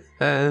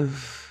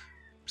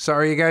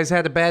 Sorry you guys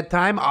had a bad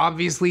time.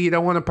 Obviously you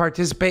don't want to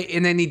participate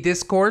in any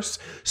discourse,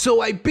 so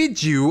I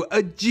bid you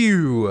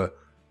adieu.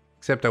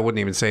 Except I wouldn't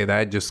even say that,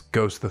 I'd just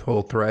ghost the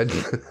whole thread.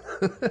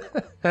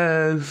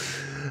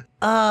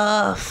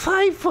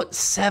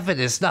 5'7"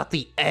 is not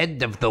the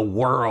end of the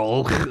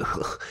world.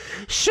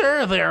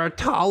 Sure, there are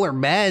taller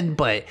men,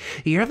 but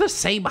you're the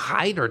same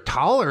height or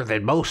taller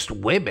than most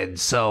women,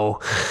 so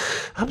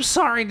I'm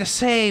sorry to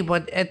say,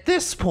 but at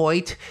this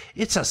point,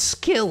 it's a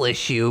skill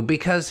issue,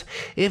 because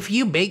if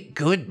you make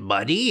good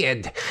money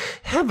and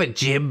have a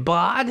gym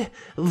bod,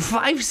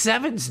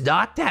 5'7's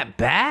not that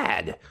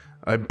bad.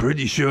 I'm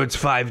pretty sure it's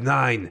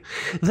 5'9".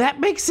 That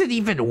makes it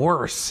even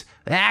worse.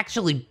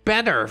 Actually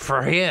better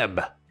for him.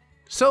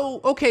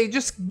 So, okay,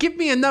 just give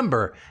me a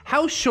number.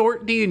 How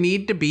short do you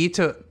need to be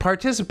to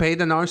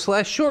participate in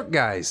r/short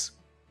guys?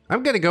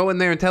 I'm gonna go in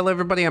there and tell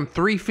everybody I'm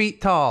 3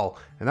 feet tall,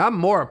 and I'm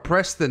more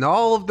oppressed than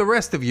all of the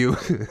rest of you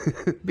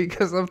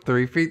because I'm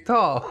 3 feet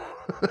tall.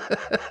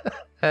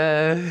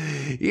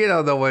 You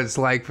don't know what it's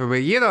like for me.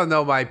 You don't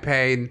know my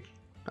pain.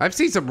 I've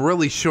seen some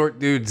really short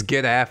dudes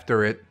get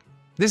after it.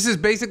 This is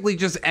basically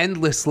just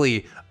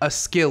endlessly a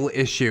skill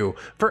issue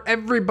for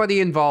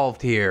everybody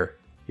involved here.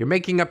 You're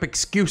making up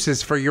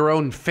excuses for your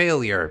own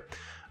failure.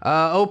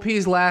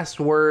 OP's last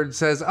word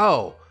says,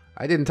 oh,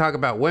 I didn't talk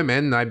about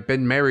women. I've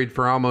been married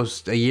for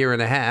almost a year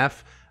and a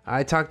half.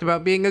 I talked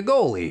about being a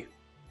goalie.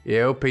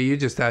 Yeah, OP, you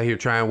just out here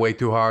trying way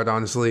too hard,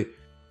 honestly.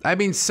 I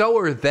mean, so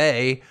are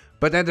they,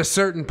 but at a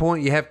certain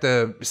point you have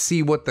to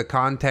see what the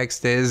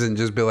context is and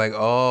just be like,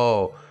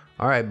 oh,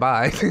 all right,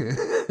 bye.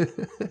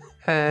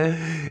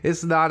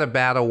 It's not a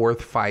battle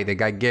worth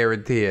fighting, I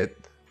guarantee it.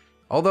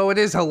 Although it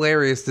is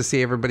hilarious to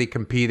see everybody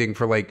competing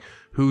for, like,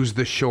 who's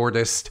the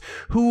shortest,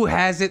 who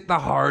has it the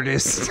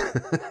hardest.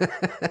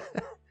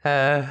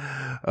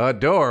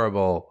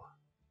 Adorable.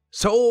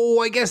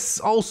 So I guess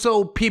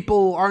also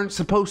people aren't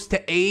supposed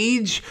to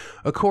age,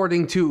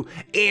 according to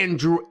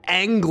Andrew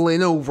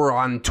Anglin over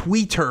on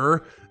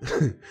Twitter.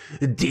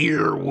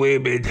 Dear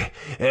women,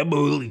 I'm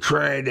only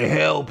trying to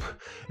help.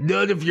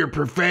 None of your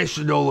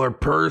professional or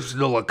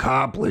personal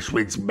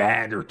accomplishments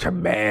matter to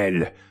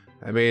men.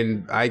 I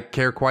mean, I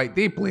care quite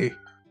deeply.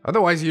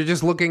 Otherwise, you're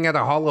just looking at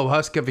a hollow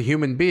husk of a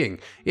human being.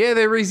 Yeah,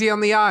 they're easy on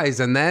the eyes,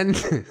 and then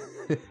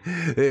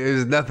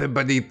there's nothing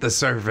beneath the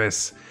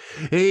surface.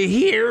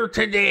 Here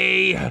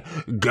today,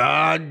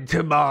 gone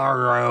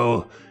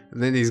tomorrow.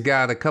 And then he's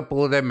got a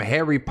couple of them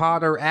Harry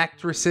Potter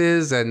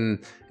actresses, and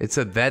it's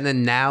a then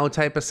and now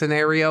type of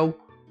scenario.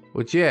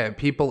 Which, yeah,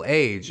 people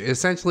age.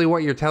 Essentially,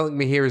 what you're telling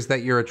me here is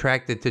that you're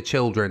attracted to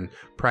children,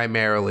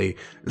 primarily.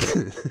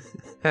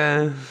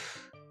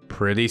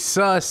 Pretty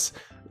sus.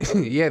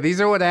 Yeah, these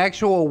are what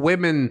actual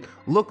women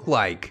look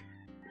like.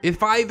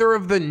 If either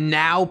of the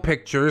now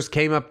pictures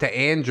came up to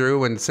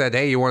Andrew and said,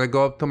 hey, you want to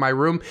go up to my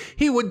room?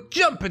 He would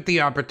jump at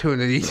the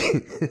opportunity.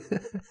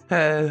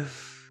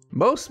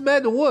 Most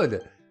men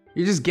would.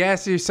 You just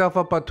gas yourself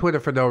up on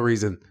Twitter for no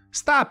reason.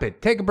 Stop it.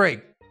 Take a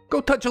break.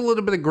 Go touch a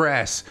little bit of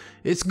grass.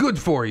 It's good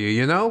for you,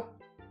 you know?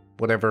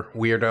 Whatever,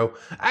 weirdo.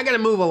 I gotta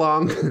move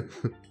along.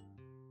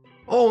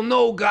 Oh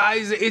no,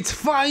 guys, it's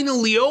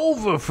finally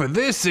over for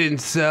this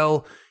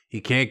incel.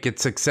 You can't get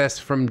success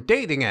from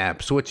dating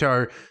apps, which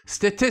are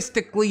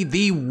statistically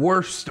the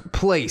worst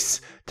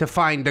place to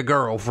find a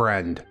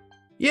girlfriend.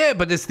 Yeah,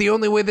 but it's the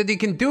only way that he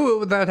can do it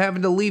without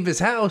having to leave his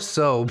house,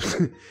 so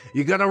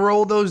you gotta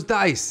roll those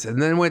dice. And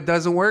then when it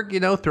doesn't work, you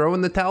know, throw in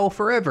the towel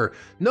forever.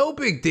 No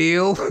big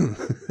deal.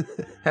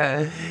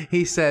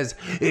 He says,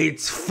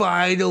 it's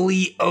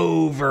finally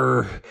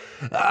over.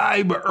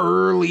 I'm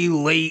early,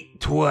 late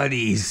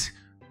 20s.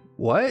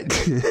 What?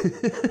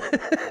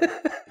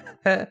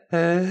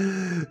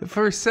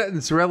 First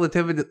sentence,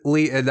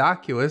 relatively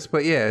innocuous,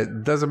 but yeah,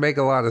 it doesn't make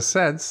a lot of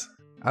sense.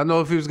 I don't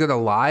know if he was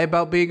gonna lie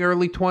about being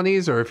early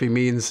 20s or if he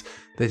means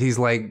that he's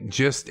like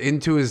just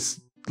into his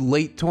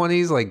late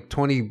 20s, like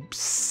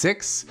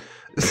 26.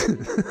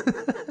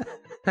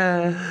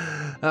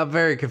 I'm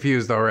very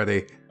confused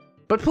already.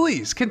 But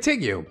please,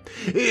 continue.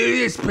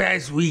 This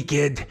past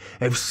weekend,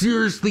 I've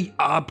seriously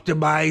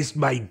optimized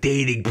my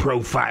dating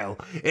profile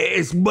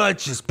as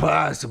much as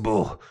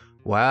possible.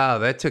 Wow,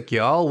 that took you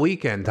all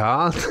weekend,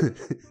 huh?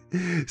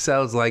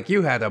 Sounds like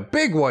you had a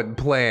big one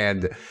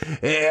planned.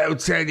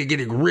 Outside of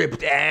getting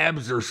ripped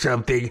abs or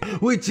something,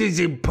 which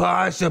is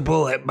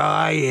impossible at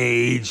my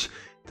age.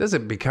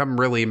 Doesn't become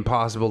really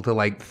impossible to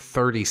like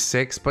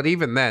 36, but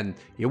even then,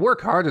 you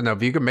work hard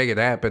enough, you can make it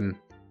happen.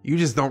 You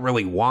just don't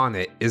really want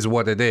it, is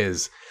what it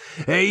is.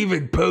 I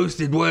even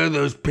posted one of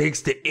those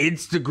pics to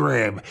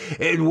Instagram,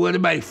 and one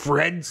of my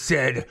friends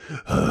said,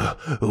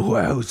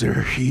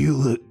 wowzer, you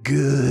look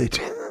good.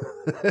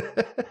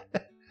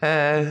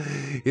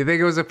 You think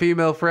it was a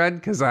female friend?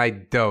 Because I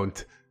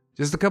don't.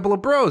 Just a couple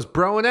of bros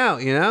broing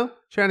out, you know?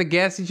 Trying to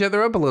gas each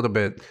other up a little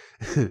bit.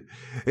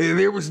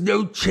 There was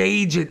no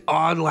change in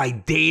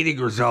online dating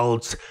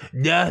results.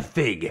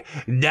 Nothing.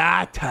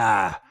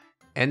 Nata.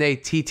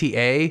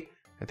 N-A-T-T-A?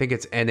 I think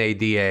it's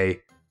N-A-D-A.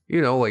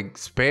 You know, like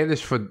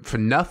Spanish for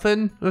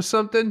nothing or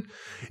something.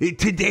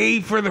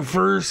 Today, for the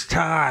first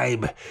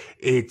time,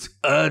 it's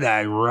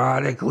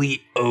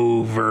unironically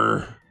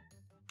over.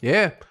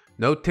 Yeah,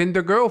 no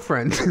Tinder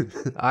girlfriend.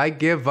 I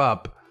give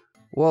up.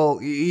 Well,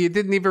 you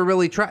didn't even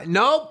really try.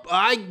 Nope,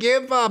 I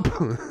give up.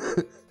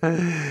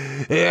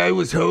 I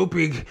was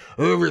hoping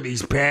over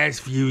these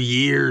past few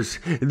years,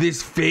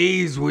 this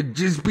phase would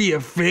just be a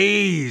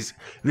phase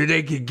that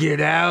I could get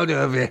out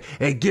of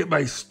and get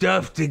my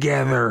stuff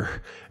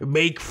together,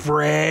 make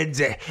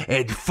friends,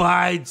 and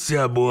find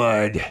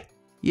someone.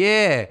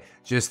 Yeah,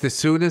 just as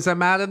soon as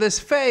I'm out of this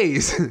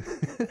phase.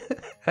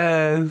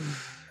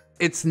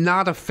 It's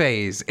not a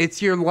phase,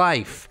 it's your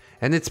life,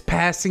 and it's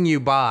passing you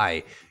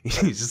by. You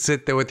just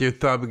sit there with your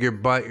thumb in your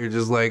butt, you're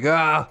just like,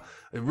 I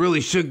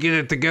really should get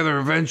it together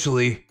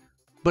eventually,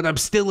 but I'm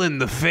still in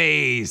the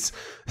phase.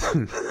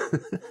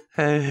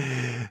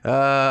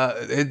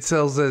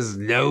 Incel says,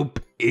 nope,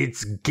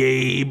 it's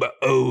game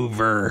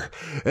over.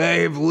 I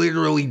have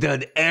literally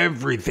done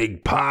everything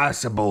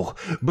possible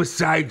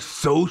besides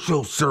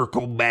social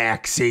circle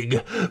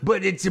maxing,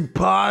 but it's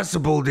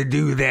impossible to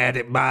do that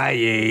at my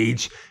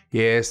age.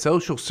 Yeah,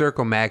 social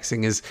circle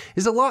maxing is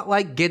a lot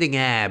like getting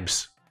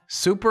abs.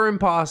 Super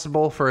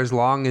impossible for as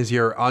long as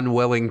you're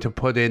unwilling to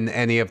put in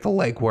any of the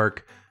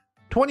legwork.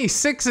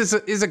 26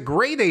 is a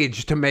great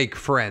age to make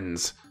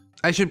friends.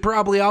 I should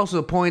probably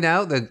also point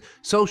out that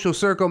social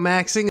circle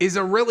maxing is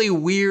a really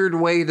weird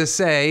way to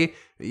say,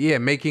 yeah,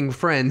 making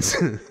friends.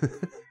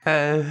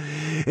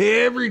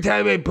 Every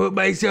time I put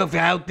myself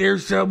out there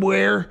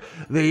somewhere,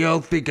 they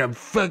all think I'm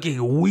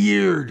fucking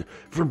weird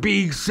for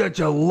being such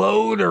a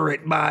loner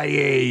at my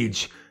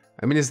age.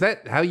 I mean, is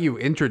that how you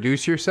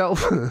introduce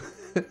yourself?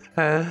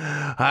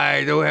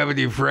 I don't have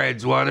any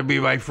friends. Want to be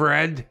my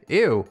friend?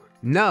 Ew,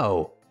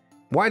 no.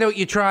 Why don't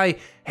you try,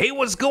 hey,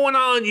 what's going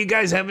on? You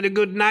guys having a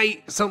good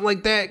night? Something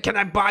like that. Can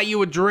I buy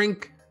you a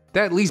drink?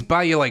 That at least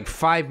buy you like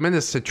 5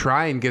 minutes to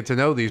try and get to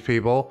know these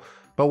people.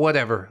 But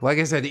whatever. Like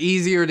I said,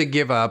 easier to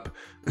give up.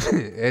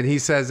 And he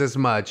says as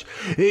much.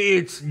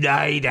 It's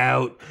night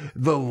out.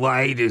 The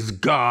light is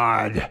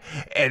gone.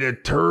 And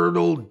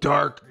eternal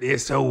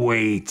darkness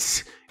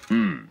awaits.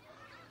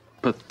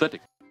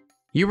 Pathetic.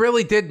 You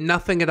really did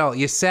nothing at all.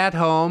 You sat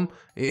home,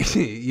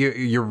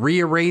 you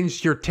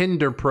rearranged your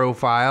Tinder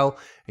profile,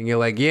 and you're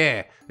like,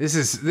 yeah, this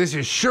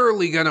is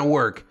surely gonna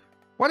work.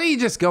 Why don't you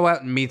just go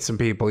out and meet some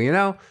people, you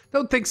know?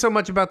 Don't think so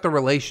much about the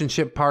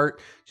relationship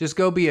part. Just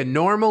go be a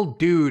normal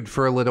dude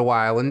for a little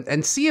while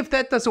and see if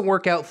that doesn't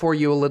work out for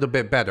you a little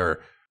bit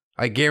better.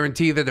 I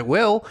guarantee that it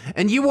will,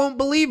 and you won't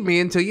believe me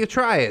until you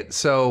try it,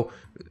 so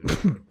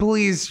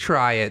please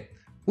try it.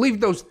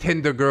 Leave those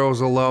Tinder girls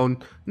alone.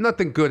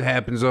 Nothing good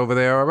happens over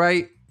there, all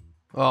right?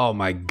 Oh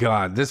my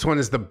god, this one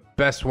is the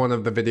best one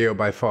of the video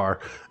by far.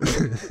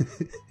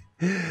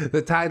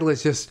 The title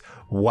is just,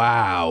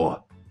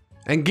 wow.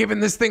 And giving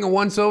this thing a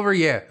once-over,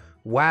 yeah,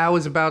 wow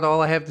is about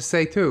all I have to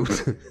say too.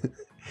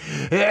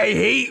 I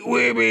hate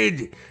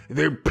women.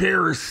 They're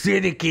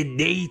parasitic in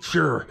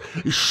nature,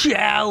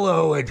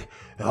 shallow, and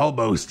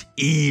almost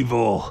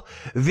evil.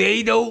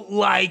 They don't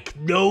like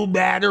no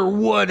matter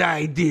what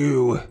I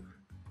do.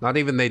 Not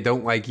even they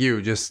don't like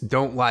you, just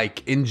don't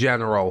like in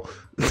general.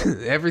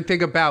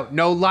 Everything about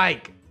no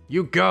like.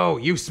 You go,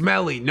 you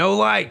smelly, no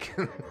like.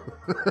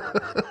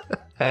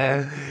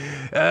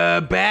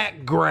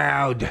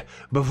 Background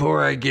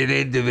before I get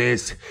into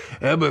this.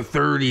 I'm a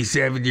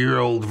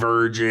 37-year-old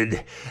virgin,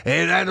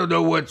 and I don't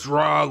know what's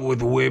wrong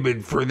with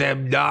women for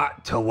them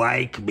not to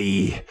like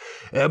me.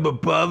 I'm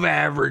above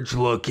average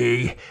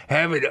looking,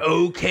 have an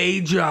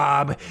okay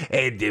job,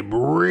 and am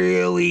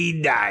really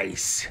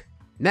nice.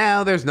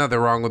 Now, there's nothing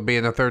wrong with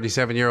being a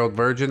 37-year-old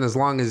virgin as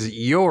long as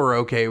you're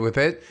okay with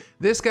it.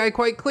 This guy,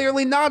 quite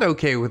clearly not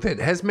okay with it,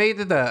 has made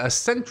it a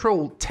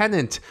central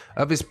tenet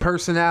of his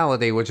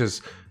personality, which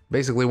is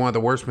basically one of the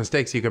worst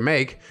mistakes you can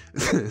make.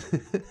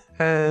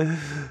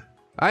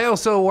 I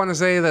also want to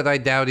say that I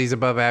doubt he's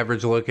above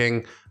average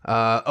looking.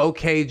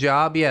 Okay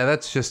job, yeah,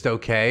 that's just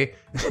okay.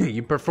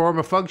 You perform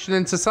a function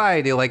in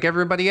society like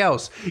everybody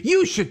else.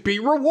 You should be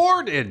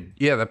rewarded.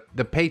 Yeah,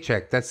 the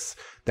paycheck, that's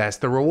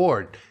the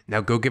reward. Now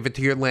go give it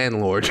to your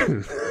landlord.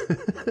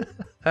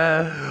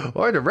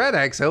 Or to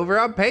ReddX over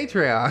on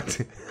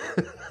Patreon.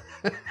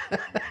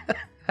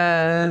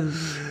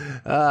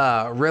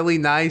 Really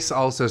nice,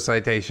 also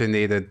citation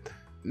needed.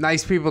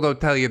 Nice people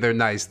don't tell you they're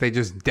nice, they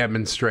just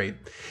demonstrate.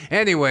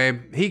 Anyway,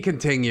 he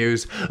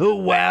continues,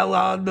 while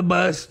on the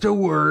bus to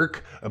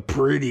work, a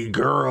pretty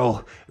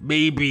girl,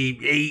 maybe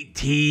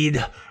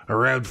 18,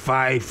 around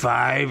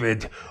 5'5",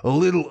 and a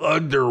little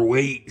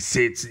underweight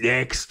sits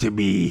next to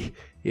me.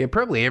 Yeah,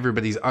 probably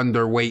everybody's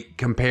underweight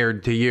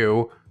compared to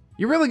you.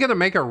 You're really gonna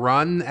make a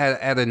run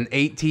at an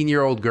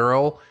 18-year-old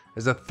girl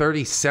as a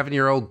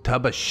 37-year-old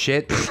tub of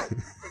shit?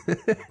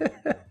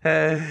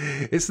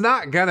 It's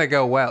not gonna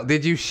go well.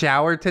 Did you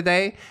shower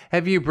today?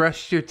 Have you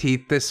brushed your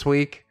teeth this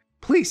week?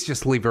 Please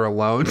just leave her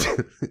alone.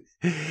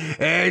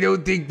 I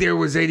don't think there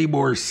was any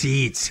more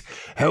seats.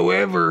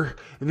 However,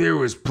 there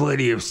was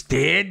plenty of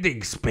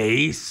standing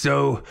space,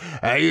 so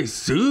I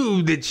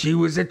assumed that she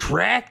was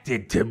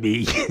attracted to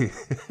me.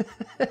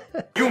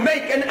 You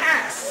make an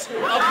ass of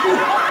you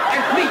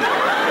and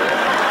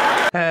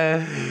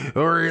me.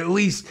 Or at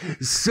least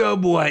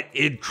somewhat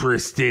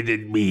interested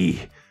in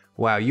me.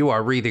 Wow, you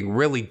are reading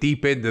really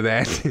deep into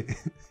that.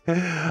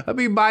 I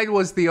mean, mine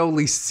was the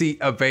only seat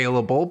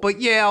available,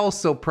 but yeah,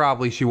 also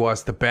probably she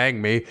wants to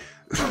bang me.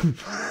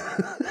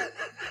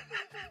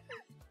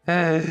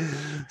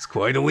 It's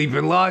quite a leap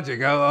in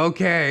logic. Oh,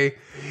 okay.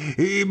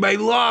 My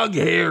long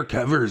hair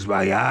covers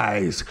my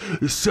eyes,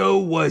 so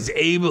was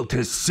able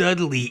to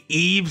subtly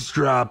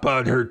eavesdrop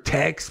on her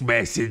text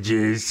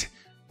messages.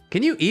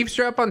 Can you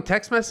eavesdrop on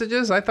text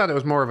messages? I thought it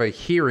was more of a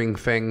hearing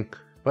thing,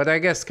 but I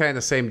guess kind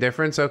of same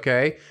difference,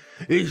 okay.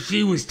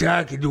 She was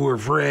talking to her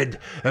friend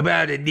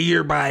about a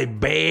nearby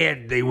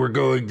band they were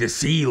going to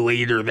see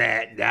later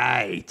that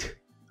night.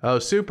 Oh,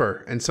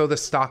 super. And so the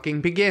stalking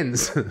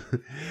begins.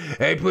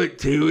 I put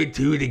two and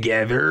two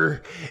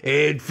together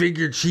and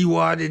figured she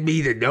wanted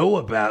me to know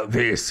about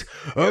this.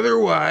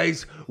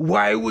 Otherwise,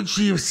 why would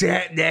she have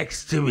sat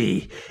next to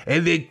me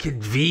and then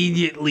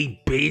conveniently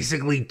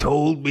basically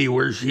told me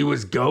where she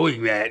was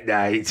going that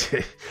night?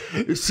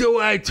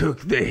 So I took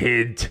the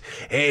hint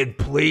and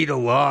played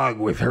along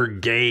with her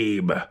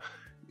game.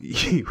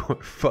 You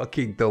are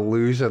fucking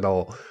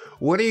delusional.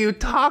 What are you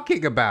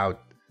talking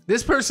about?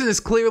 This person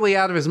is clearly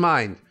out of his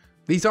mind.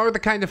 These are the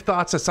kind of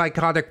thoughts a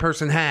psychotic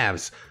person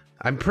has.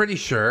 I'm pretty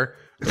sure.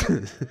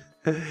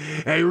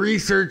 I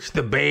researched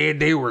the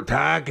band they were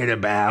talking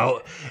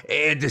about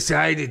and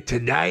decided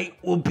tonight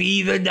will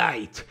be the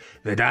night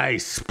that I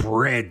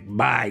spread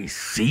my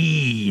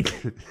seed.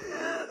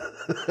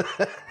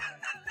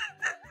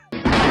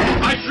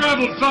 I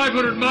traveled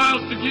 500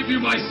 miles to give you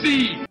my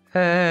seed.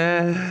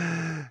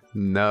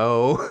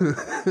 No.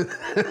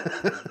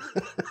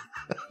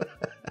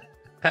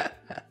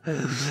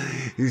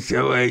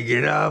 So I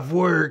get off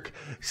work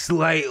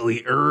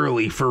slightly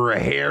early for a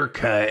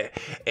haircut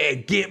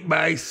and get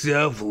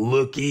myself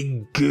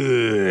looking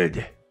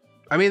good.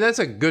 I mean, that's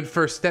a good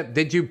first step.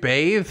 Did you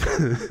bathe?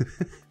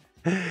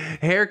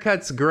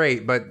 Haircut's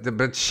great,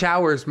 but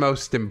shower's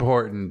most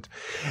important.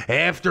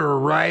 After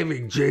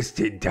arriving just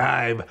in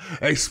time,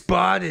 I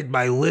spotted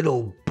my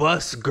little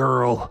bus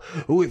girl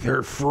with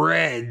her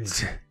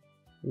friends.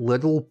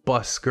 Little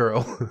bus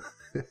girl.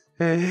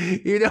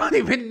 You don't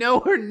even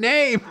know her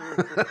name.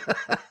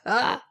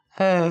 I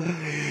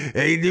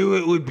knew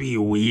it would be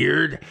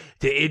weird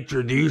to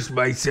introduce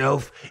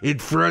myself in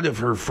front of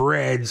her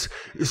friends,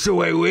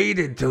 so I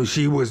waited till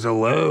she was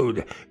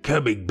alone,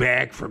 coming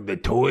back from the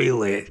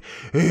toilet.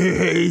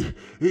 Hey,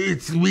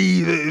 it's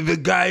me, the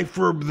guy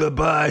from the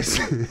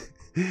bus.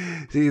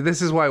 See,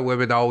 this is why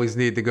women always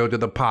need to go to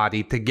the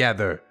potty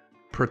together.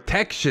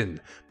 Protection,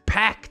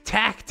 pack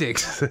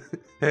tactics.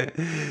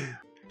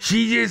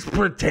 She just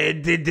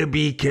pretended to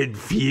be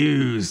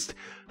confused.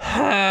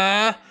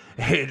 Huh?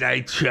 And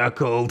I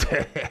chuckled.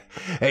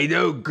 I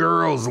know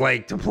girls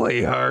like to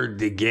play hard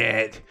to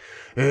get.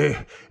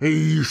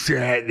 You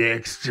sat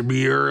next to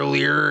me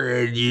earlier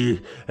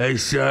and I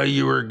saw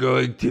you were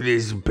going to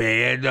this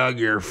band on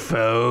your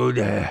phone.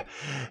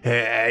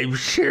 I'm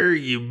sure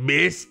you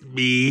missed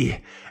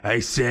me,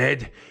 I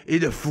said,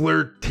 in a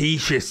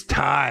flirtatious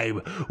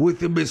time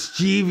with a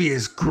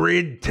mischievous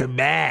grin to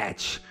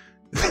match.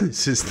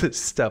 This is the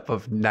stuff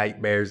of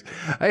nightmares.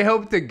 I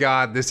hope to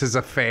God this is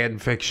a fan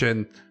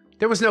fiction.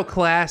 There was no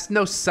class,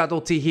 no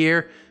subtlety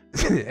here.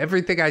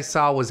 Everything I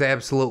saw was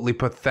absolutely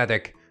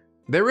pathetic.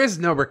 There is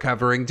no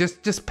recovering.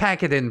 Just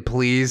pack it in,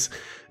 please.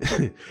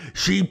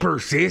 She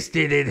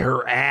persisted in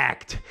her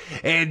act,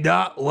 and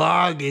not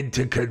long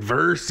into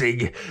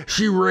conversing,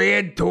 she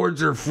ran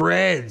towards her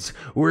friends,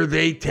 where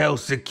they tell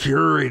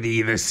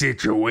security the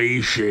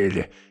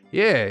situation.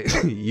 Yeah,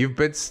 you've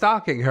been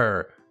stalking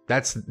her.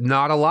 That's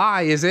not a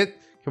lie, is it?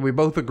 Can we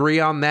both agree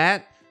on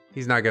that?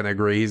 He's not gonna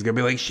agree. He's gonna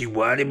be like, She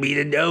wanted me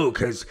to know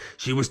because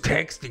she was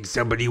texting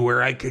somebody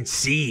where I could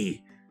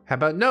see. how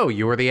about no,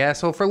 you were the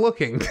asshole for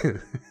looking?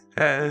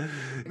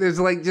 There's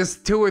like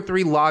just 2 or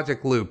 3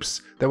 logic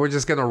loops that we're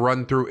just gonna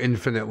run through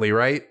infinitely,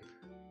 right?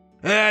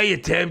 I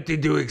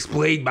attempted to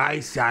explain my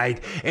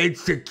side, and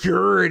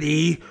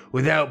security,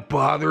 without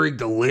bothering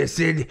to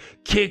listen,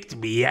 kicked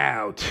me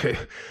out.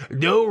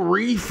 No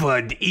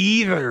refund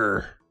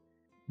either.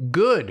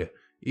 Good.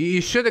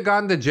 You should have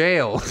gone to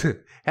jail.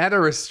 Had a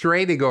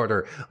restraining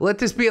order. Let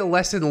this be a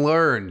lesson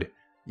learned.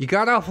 You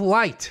got off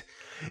light.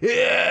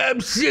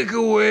 I'm sick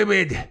of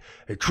women.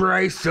 I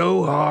try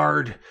so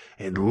hard,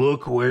 and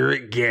look where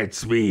it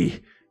gets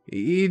me.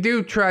 You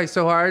do try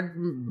so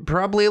hard.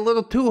 Probably a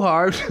little too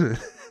hard.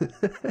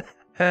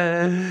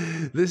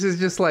 This is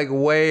just like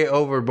way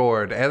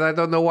overboard, and I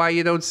don't know why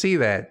you don't see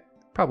that.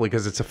 Probably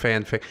because it's a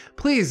fanfic.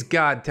 Please,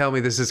 God, tell me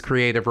this is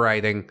creative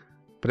writing.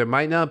 But it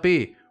might not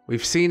be.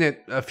 We've seen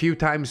it a few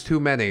times too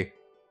many.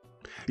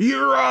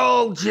 You're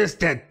all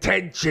just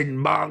attention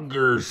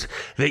mongers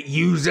that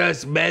use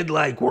us men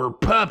like we're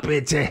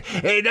puppets,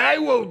 and I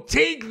won't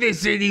take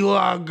this any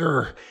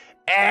longer.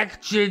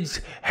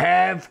 Actions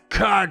have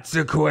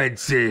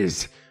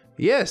consequences.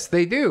 Yes,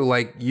 they do.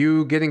 Like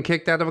you getting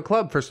kicked out of a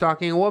club for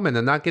stalking a woman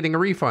and not getting a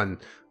refund.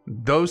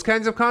 Those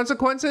kinds of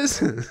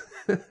consequences?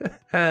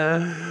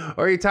 Or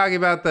are you talking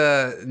about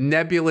the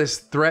nebulous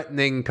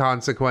threatening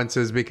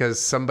consequences because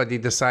somebody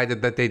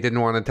decided that they didn't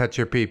want to touch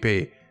your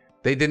PP?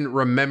 They didn't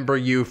remember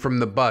you from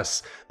the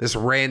bus. This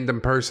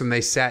random person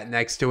they sat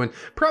next to and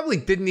probably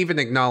didn't even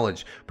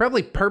acknowledge.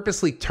 Probably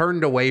purposely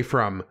turned away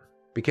from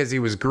because he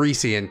was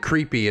greasy and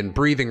creepy and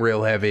breathing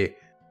real heavy.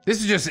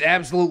 This is just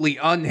absolutely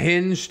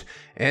unhinged,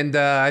 and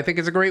I think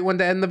it's a great one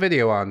to end the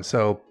video on,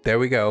 so there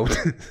we go.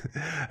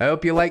 I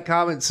hope you like,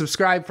 comment,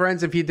 subscribe,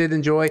 friends, if you did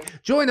enjoy.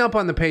 Join up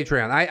on the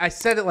Patreon. I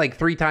said it like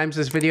 3 times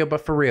this video,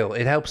 but for real,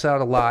 it helps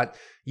out a lot.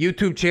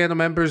 YouTube channel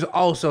members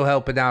also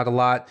helping out a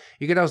lot.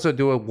 You can also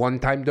do a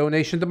one-time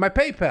donation to my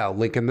PayPal,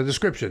 link in the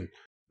description.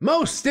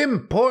 Most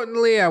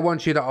importantly, I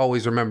want you to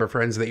always remember,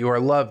 friends, that you are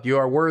loved, you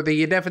are worthy,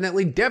 you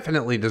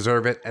definitely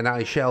deserve it, and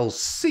I shall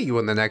see you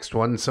in the next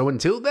one. So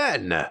until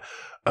then,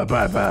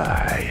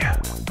 bye-bye.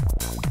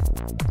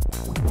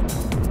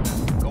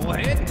 Go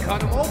ahead and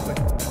cut them open.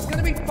 It's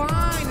gonna be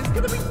fine. It's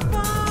gonna be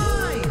fine.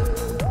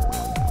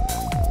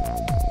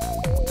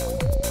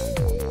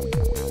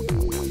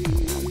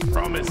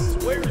 Promise,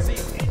 swears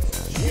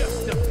it's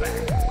just a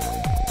fact.